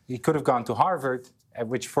 right? He could have gone to Harvard,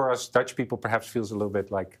 which for us Dutch people perhaps feels a little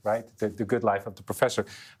bit like, right, the good life of the professor.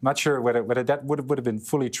 I'm not sure whether that would have been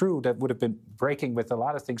fully true. That would have been breaking with a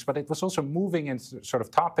lot of things. But it was also moving in sort of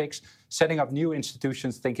topics, setting up new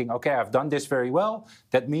institutions, thinking, okay, I've done this very well.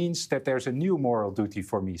 That means that there's a new moral duty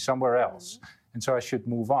for me somewhere else. And so I should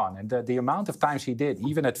move on. And the amount of times he did,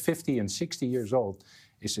 even at 50 and 60 years old,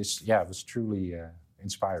 was truly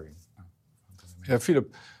inspiring. Yeah,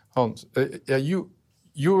 Philip, Hans,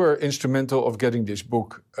 you were instrumental of getting this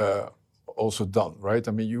book also done, right?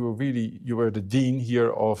 I mean, you were the dean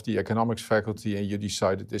here of the economics faculty, and you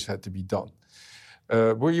decided this had to be done.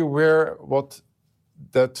 Were you aware of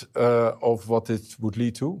what it would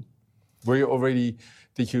lead to?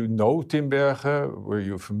 Did you know Tinbergen? Were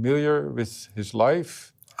you familiar with his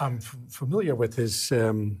life? I'm familiar with his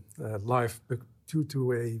life due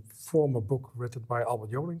to a former book written by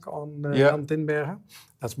Albert Jolink on Jan Tinbergen.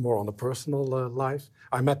 That's more on the personal life.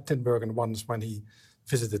 I met Tinbergen once when he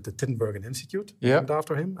visited the Tinbergen Institute, named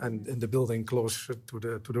after him, and in the building close to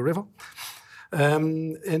the river.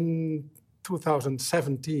 In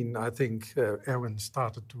 2017, I think Erwin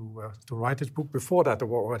started to write his book. Before that, there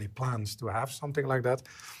were already plans to have something like that.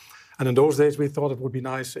 And in those days, we thought it would be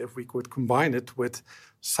nice if we could combine it with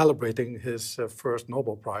celebrating his first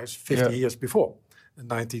Nobel Prize 50 years before, in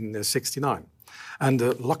 1969. And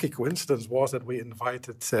the lucky coincidence was that we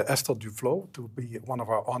invited Esther Duflo to be one of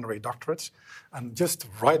our honorary doctorates. And just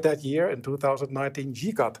right that year, in 2019,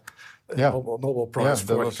 she got a Nobel Prize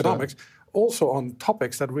for economics, also on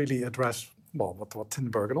topics that really address what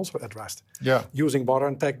Tinbergen also addressed. Yeah. Using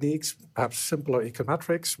modern techniques, perhaps simpler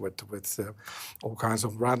econometrics with all kinds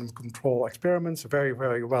of random control experiments, very,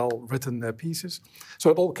 very well-written pieces. So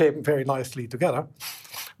it all came very nicely together.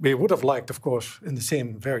 We would have liked, of course, in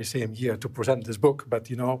the very same year to present this book, but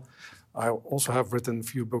I also have written a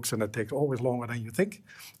few books, and it takes always longer than you think.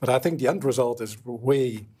 But I think the end result is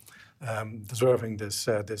way deserving this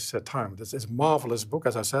time. This is a marvelous book.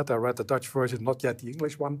 As I said, I read the Dutch version, not yet the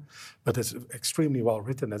English one, but it's extremely well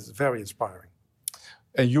written. It's very inspiring.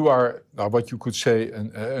 And you are, what you could say,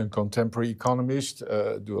 a contemporary economist,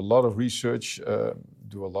 do a lot of research,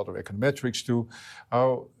 do a lot of econometrics too.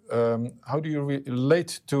 How do you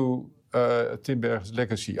relate to Tinbergen's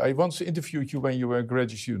legacy? I once interviewed you when you were a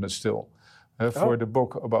graduate student still, for the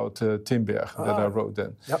book about Tinbergen that I wrote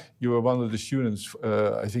then. Yep. You were one of the students,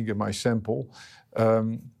 I think, in my sample.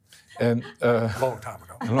 And long time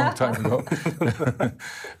ago. A long time ago.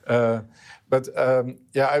 But I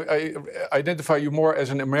identify you more as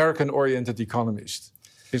an American-oriented economist.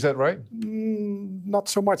 Is that right? Not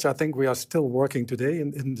so much. I think we are still working today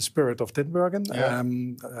in the spirit of Tinbergen. Yeah.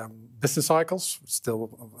 Business cycles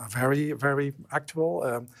still very, very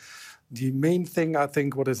actual. The main thing, I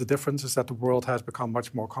think, what is the difference is that the world has become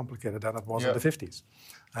much more complicated than it was in the 50s.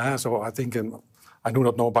 So I think, I do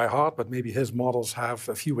not know by heart, but maybe his models have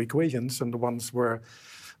a few equations, and the ones where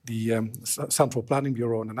the Central Planning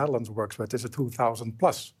Bureau in the Netherlands works with is a 2,000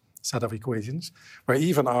 plus set of equations, where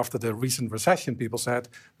even after the recent recession, people said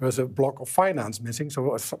there's a block of finance missing,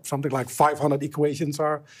 so something like 500 equations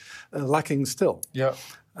are lacking still. Yeah.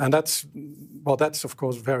 And that's of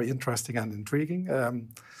course very interesting and intriguing.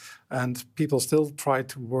 And people still try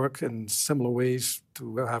to work in similar ways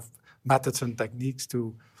to have methods and techniques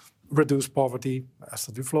to reduce poverty,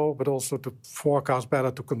 Esther Duflo, but also to forecast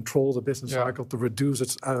better, to control the business cycle, to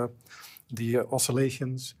reduce the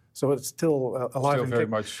oscillations. So it's still alive still and very kicking.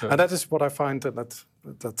 much. And that is what I find that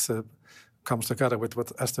comes together with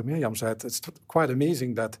what Esther Mirjam said. It's quite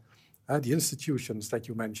amazing that the institutions that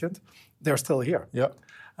you mentioned, they're still here. Yeah.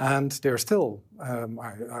 And they're still,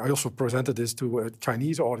 I also presented this to a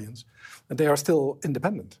Chinese audience, and they are still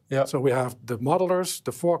independent. Yeah. So we have the modelers,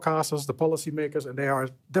 the forecasters, the policymakers, and they are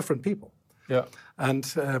different people. Yeah. And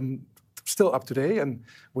still up to date. And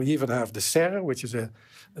we even have the SER, which is a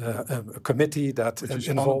committee that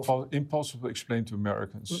involves... impossible to explain to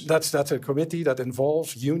Americans. That's a committee that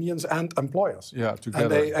involves unions and employers. Yeah,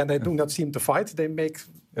 together. And they do not seem to fight. They make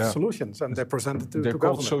solutions, and they present it to They're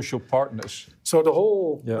government. called social partners. So the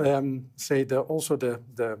whole, the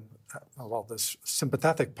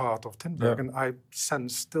sympathetic part of Tinbergen, I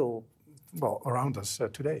sense still, around us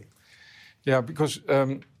today. Yeah, because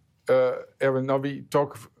Erwin, now we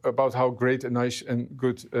talk about how great and nice and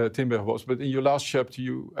good Tinbergen was, but in your last chapter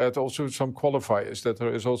you had also some qualifiers that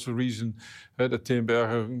there is also reason that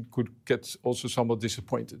Tinbergen could get also somewhat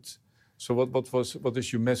disappointed. So what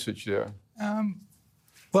is your message there?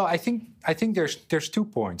 Well, I think there's 2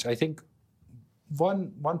 points. I think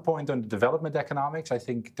one point on development economics. I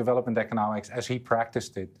think development economics, as he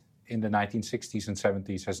practiced it in the 1960s and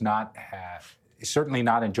 70s, is certainly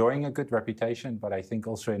not enjoying a good reputation. But I think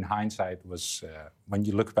also in hindsight was, when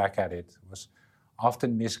you look back at it, was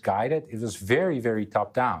often misguided. It was very, very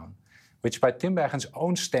top down, which by Tinbergen's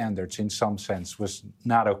own standards, in some sense, was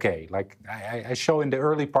not okay. Like I show in the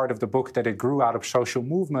early part of the book that it grew out of social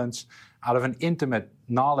movements, out of an intimate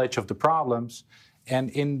knowledge of the problems,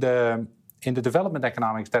 and in the development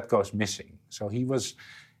economics that goes missing. So he was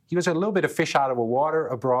a little bit of fish out of the water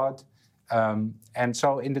abroad, and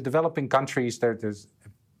so in the developing countries, there's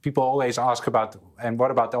people always ask about, and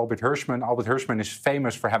what about Albert Hirschman? Albert Hirschman is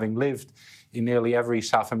famous for having lived in nearly every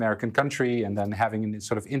South American country and then having a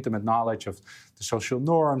sort of intimate knowledge of the social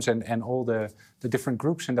norms and all the different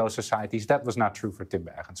groups in those societies. That was not true for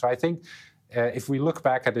Tinbergen. So I think if we look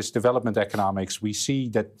back at his development economics, we see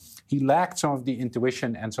that he lacked some of the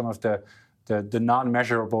intuition and some of the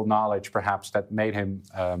non-measurable knowledge, perhaps, that made him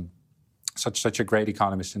such a great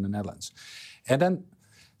economist in the Netherlands. And then,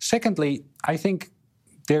 secondly, I think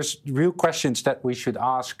there's real questions that we should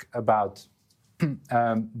ask about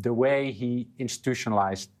the way he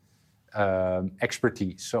institutionalized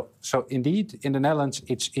expertise. So indeed, in the Netherlands,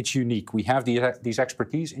 it's unique. We have these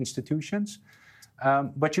expertise institutions,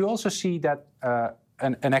 but you also see that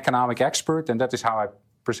an economic expert, and that is how I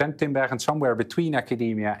present Tinbergen, somewhere between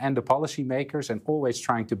academia and the policymakers, and always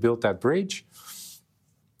trying to build that bridge,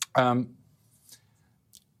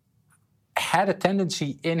 had a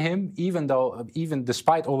tendency in him, even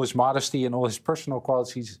despite all his modesty and all his personal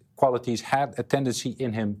qualities, had a tendency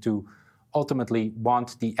in him to ultimately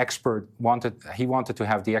he wanted to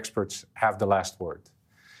have the experts have the last word.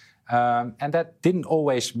 And that didn't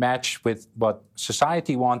always match with what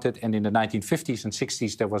society wanted. And in the 1950s and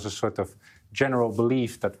 60s, there was a sort of general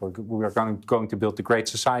belief that we were going to build a great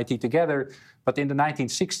society together. But in the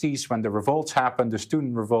 1960s, when the revolts happened, the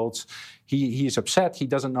student revolts, he is upset. He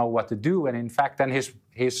doesn't know what to do. And in fact, then his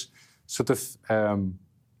sort of,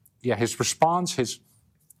 his response,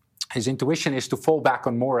 his intuition is to fall back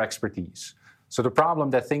on more expertise. So the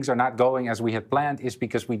problem that things are not going as we had planned is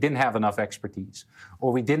because we didn't have enough expertise,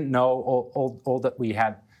 or we didn't know all that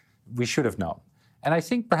we should have known. And I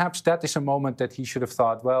think perhaps that is a moment that he should have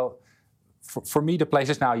thought, well, for me, the place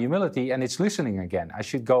is now humility, and it's listening again. I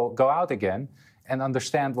should go out again and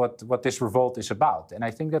understand what this revolt is about. And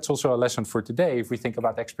I think that's also a lesson for today, if we think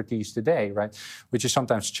about expertise today, right, which is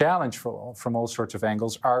sometimes challenged from all sorts of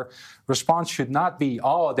angles. Our response should not be,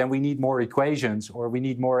 then we need more equations, or we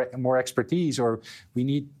need more expertise, or we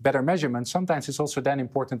need better measurements. Sometimes it's also then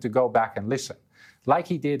important to go back and listen, like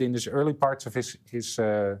he did in his early parts of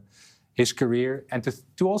his career, and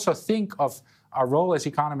to also think of our role as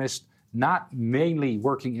economists not mainly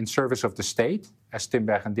working in service of the state, as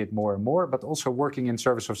Tinbergen did more and more, but also working in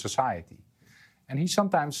service of society. And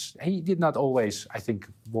he did not always, I think,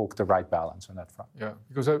 walk the right balance on that front. Yeah,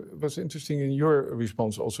 because it was interesting in your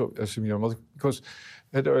response also, Semir, because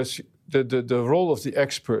the role of the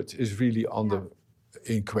expert is really on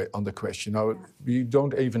the question. Now, we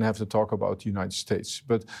don't even have to talk about the United States,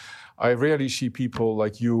 but I rarely see people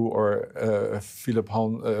like you or Philip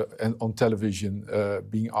Hahn on television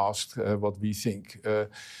being asked what we think.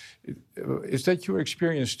 Is that your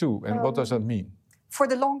experience too? And what does that mean? For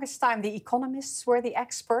the longest time, the economists were the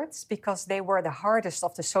experts because they were the hardest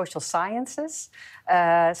of the social sciences.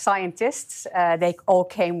 Scientists, they all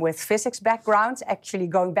came with physics backgrounds, actually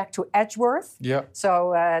going back to Edgeworth. Yeah.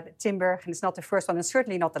 So Tinbergen is not the first one and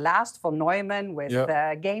certainly not the last, von Neumann with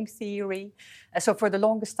game theory. So for the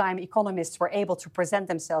longest time, economists were able to present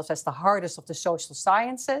themselves as the hardest of the social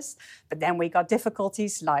sciences. But then we got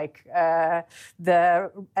difficulties like the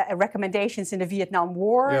recommendations in the Vietnam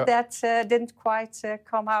War that didn't quite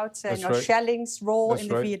come out. Schelling's role in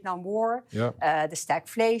the Vietnam War, the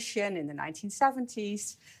stagflation in the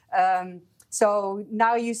 1970s. So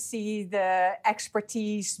now you see the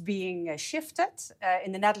expertise being shifted.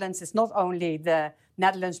 In the Netherlands, it's not only the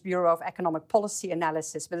Netherlands Bureau of Economic Policy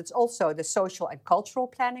Analysis, but it's also the Social and Cultural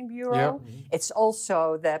Planning Bureau. Yeah. Mm-hmm. It's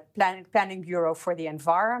also the Planning Bureau for the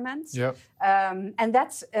Environment. Yeah. And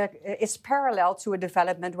that is parallel to a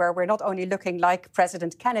development where we're not only looking like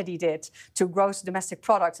President Kennedy did to gross domestic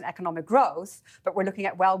product and economic growth, but we're looking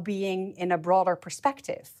at well-being in a broader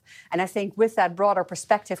perspective. And I think with that broader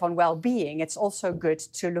perspective on well-being, it's also good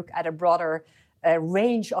to look at a broader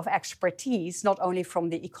range of expertise, not only from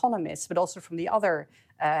the economists, but also from the other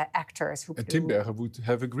actors. And Tinbergen would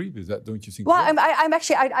have agreed with that, don't you think? Well, I'm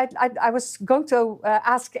actually, I was going to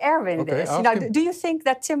ask Erwin this. Do you think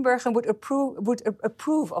that Tinbergen would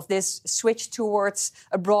approve of this switch towards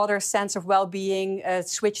a broader sense of well-being,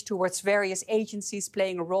 switch towards various agencies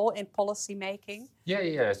playing a role in policy making?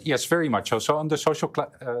 Yes, very much so. So on the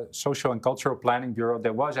Social and Cultural Planning Bureau,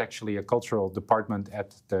 there was actually a cultural department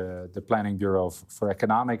at the Planning Bureau for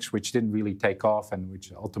Economics, which didn't really take off and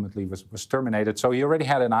which ultimately was terminated. So he already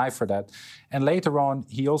had an eye for that. And later on,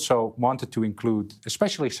 he also wanted to include,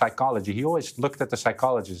 especially psychology. He always looked at the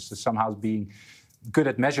psychologists as somehow being good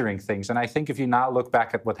at measuring things. And I think if you now look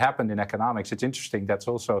back at what happened in economics, it's interesting that's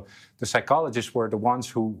also the psychologists were the ones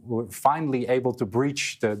who were finally able to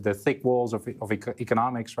breach the thick walls of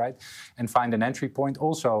economics, right? And find an entry point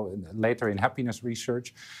also later in happiness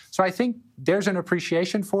research. So I think there's an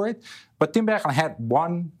appreciation for it. But Tinbergen had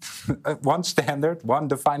one standard, one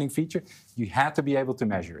defining feature. You had to be able to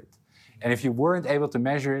measure it. And if you weren't able to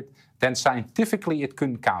measure it, then scientifically it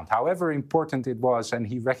couldn't count. However important it was, and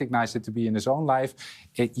he recognized it to be in his own life,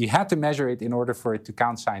 you had to measure it in order for it to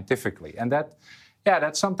count scientifically. And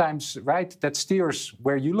that's sometimes, right, that steers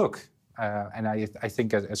where you look. And I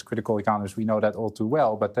think as critical economists, we know that all too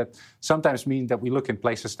well, but that sometimes means that we look in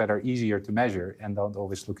places that are easier to measure and don't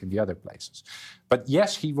always look in the other places. But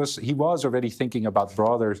yes, he was already thinking about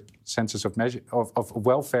broader senses of measure of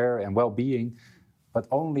welfare and well-being, but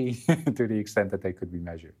only to the extent that they could be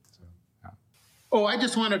measured. So, yeah. Oh, I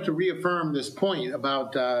just wanted to reaffirm this point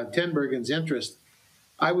about Tinbergen's interest.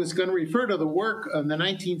 I was going to refer to the work in the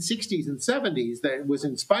 1960s and 70s that was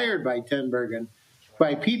inspired by Tinbergen,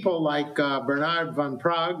 by people like Bernard van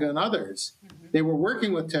Praag and others. Mm-hmm. They were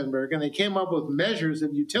working with Tinbergen. They came up with measures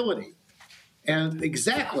of utility. And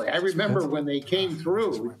exactly, I remember when they came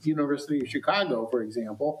through, University of Chicago, for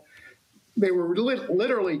example, they were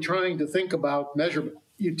literally trying to think about measurement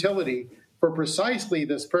utility for precisely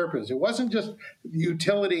this purpose. It wasn't just the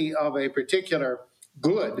utility of a particular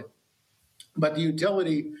good, but the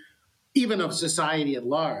utility even of society at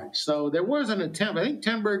large. So there was an attempt, I think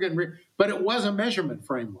Tinbergen, but it was a measurement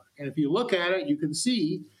framework. And if you look at it, you can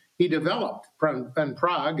see he developed, Van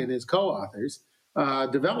Praag and his co-authors,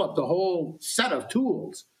 developed a whole set of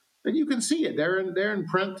tools And you can see it. They're in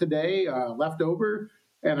print today, left over,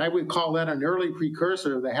 and I would call that an early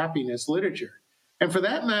precursor of the happiness literature. And for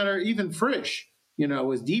that matter, even Frisch,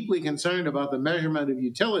 was deeply concerned about the measurement of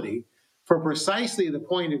utility for precisely the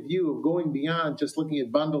point of view of going beyond just looking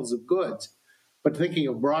at bundles of goods, but thinking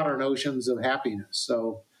of broader notions of happiness.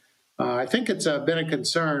 So I think it's been a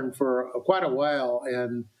concern for quite a while,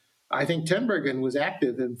 and I think Tinbergen was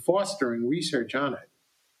active in fostering research on it.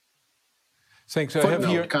 Thanks.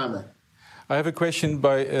 Comment. I have a question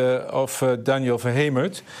of Daniel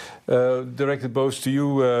Verhemert, directed both to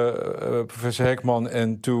you, Professor Heckman,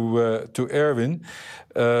 and to Erwin.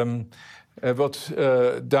 What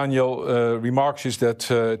Daniel remarks is that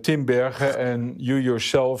Tinbergen and you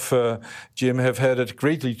yourself, Jim, have added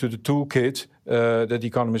greatly to the toolkit that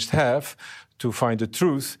economists have to find the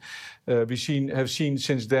truth. We have seen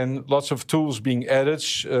since then lots of tools being added,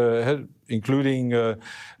 including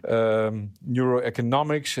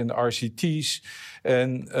neuroeconomics and RCTs.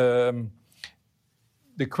 And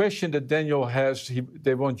the question that Daniel has,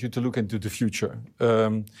 they want you to look into the future.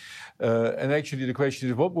 And actually, the question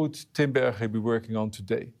is, what would Tinbergen be working on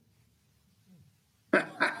today?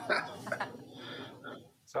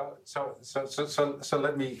 So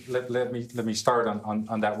let me start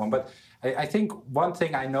on that one. But I think one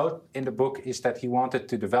thing I note in the book is that he wanted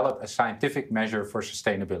to develop a scientific measure for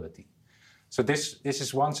sustainability. So this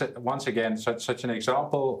is once again such an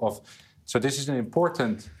example of. So this is an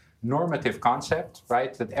important normative concept,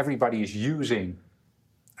 right? That everybody is using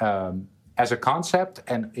as a concept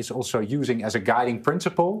and is also using as a guiding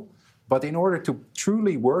principle. But in order to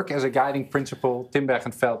truly work as a guiding principle,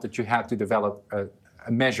 Tinbergen felt that you had to develop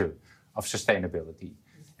a measure of sustainability.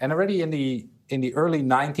 And already in the early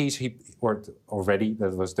 90s,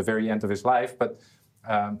 that was the very end of his life, but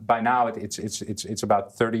by now it's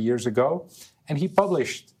about 30 years ago, and he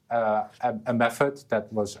published a method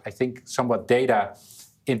that was, I think, somewhat data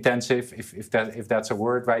intensive, if that's a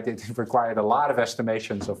word, right? It required a lot of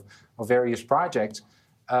estimations of various projects,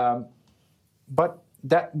 but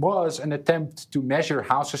that was an attempt to measure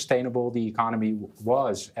how sustainable the economy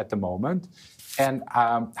was at the moment, and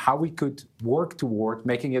how we could work toward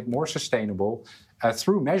making it more sustainable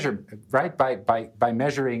through measure, right? By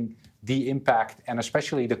measuring the impact and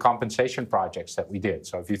especially the compensation projects that we did.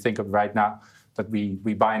 So if you think of right now that we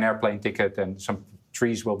buy an airplane ticket and some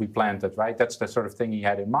trees will be planted, right? That's the sort of thing he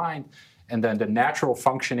had in mind. And then the natural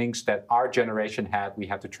functionings that our generation had, we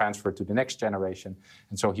had to transfer to the next generation.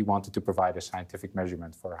 And so he wanted to provide a scientific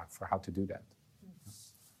measurement for how to do that.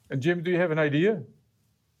 And Jim, do you have an idea?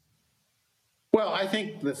 Well, I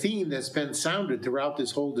think the theme that's been sounded throughout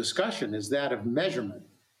this whole discussion is that of measurement.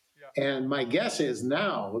 Yeah. And my guess is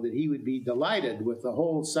now that he would be delighted with the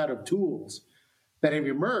whole set of tools that have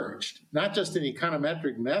emerged, not just in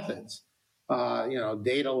econometric methods,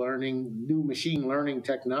 data learning, new machine learning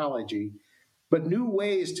technology, but new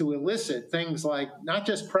ways to elicit things like not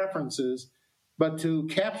just preferences, but to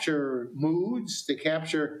capture moods,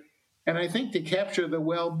 and I think to capture the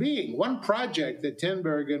well-being. One project that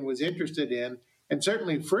Tinbergen was interested in, and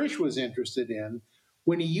certainly Frisch was interested in,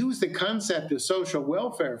 when he used the concept of social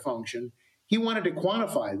welfare function, he wanted to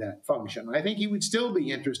quantify that function. I think he would still be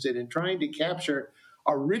interested in trying to capture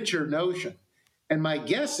a richer notion. And my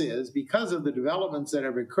guess is, because of the developments that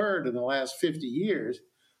have occurred in the last 50 years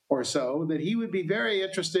or so, that he would be very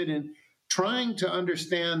interested in trying to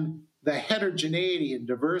understand the heterogeneity and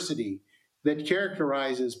diversity that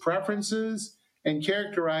characterizes preferences and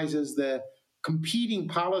characterizes the competing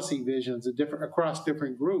policy visions of across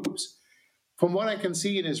different groups. From what I can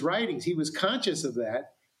see in his writings, he was conscious of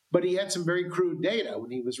that, but he had some very crude data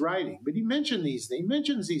when he was writing. But he mentioned he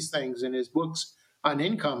mentions these things in his books on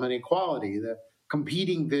income and equality, the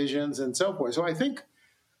competing visions and so forth. So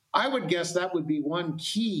I would guess that would be one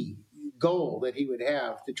key goal that he would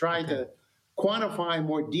have, to try to quantify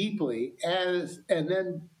more deeply and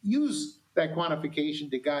then use that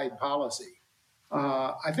quantification to guide policy.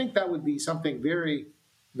 I think that would be something very,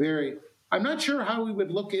 very. I'm not sure how we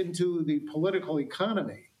would look into the political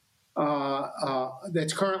economy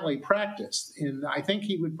that's currently practiced. And I think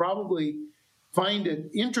he would probably find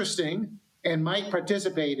it interesting and might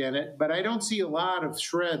participate in it, but I don't see a lot of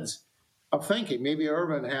shreds of thinking. Maybe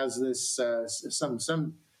Erwin has this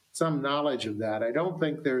some knowledge of that. I don't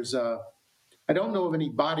think I don't know of any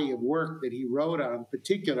body of work that he wrote on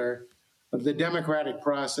particular of the democratic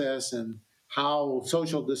process and how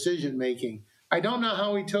social decision-making. I don't know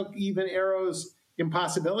how he took even Arrow's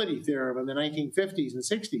impossibility theorem in the 1950s and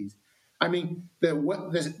 60s. I mean, the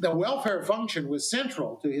welfare function was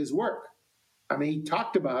central to his work. I mean, he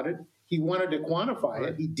talked about it. He wanted to quantify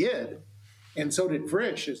it. He did. And so did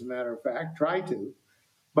Frisch, as a matter of fact, tried to.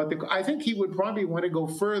 But I think he would probably want to go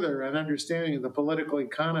further in understanding of the political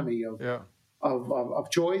economy of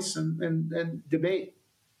choice and debate.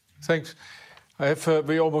 Thanks.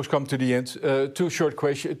 We almost come to the end. Two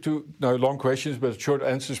long questions, but short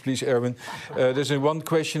answers, please, Erwin. There's one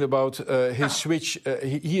question about his switch.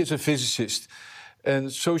 He is a physicist, and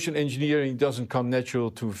social engineering doesn't come natural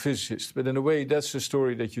to a physicist. But in a way, that's the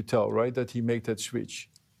story that you tell, right? That he made that switch.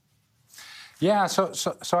 Yeah,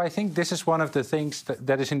 so I think this is one of the things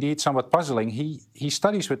that is indeed somewhat puzzling. He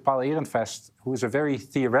studies with Paul Ehrenfest, who is a very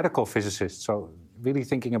theoretical physicist, so really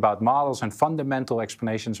thinking about models and fundamental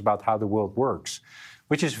explanations about how the world works,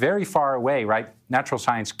 which is very far away, right? Natural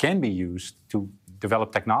science can be used to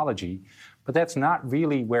develop technology, but that's not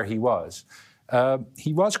really where he was.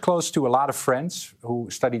 He was close to a lot of friends who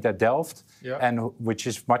studied at Delft, which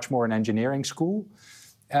is much more an engineering school.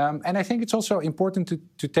 And I think it's also important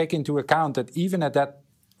to take into account that even at that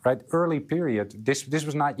early period, this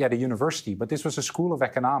was not yet a university, but this was a school of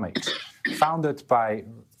economics founded by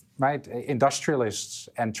industrialists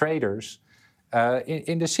and traders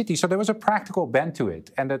in the city. So there was a practical bent to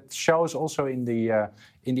it, and that shows also in the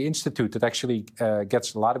institute that actually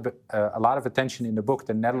gets a lot of attention in the book,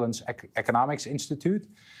 the Netherlands Economics Institute,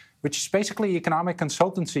 which is basically economic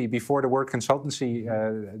consultancy before the word consultancy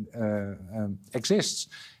exists.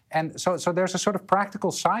 And so there's a sort of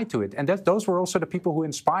practical side to it. And those were also the people who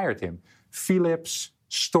inspired him. Philips,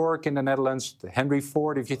 Stork in the Netherlands, Henry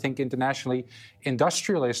Ford, if you think internationally,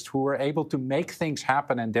 industrialists who were able to make things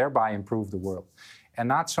happen and thereby improve the world. And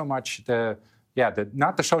not so much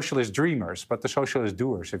not the socialist dreamers, but the socialist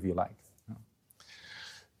doers, if you like.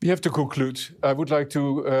 We have to conclude. I would like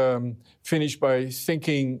to finish by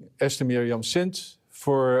thanking Esther Miriam-Sint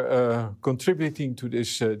for contributing to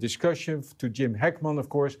this discussion, to Jim Heckman, of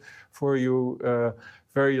course, for your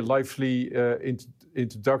very lively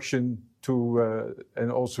introduction to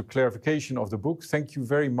and also clarification of the book. Thank you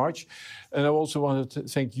very much. And I also wanted to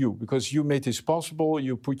thank you, because you made this possible.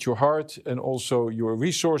 You put your heart and also your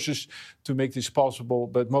resources to make this possible.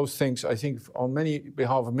 But most thanks, I think, on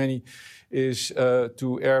behalf of many, is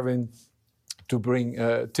to Erwin, to bring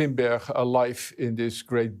Tinbergen alive in this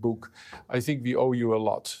great book. I think we owe you a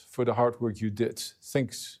lot for the hard work you did.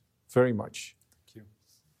 Thanks very much. Thank you.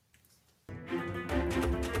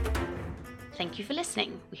 Thank you for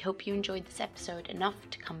listening. We hope you enjoyed this episode enough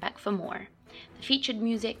to come back for more. The featured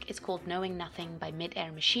music is called Knowing Nothing by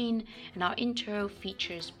Mid-Air Machine, and our intro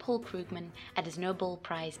features Paul Krugman at his Nobel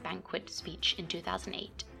Prize banquet speech in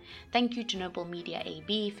 2008. Thank you to Nobel Media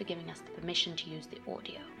AB for giving us the permission to use the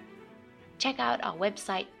audio. Check out our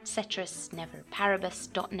website,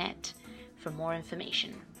 ceterisneverparibus.net, for more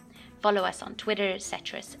information. Follow us on Twitter,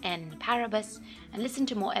 ceterisnparibus, and listen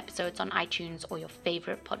to more episodes on iTunes or your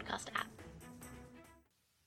favorite podcast app.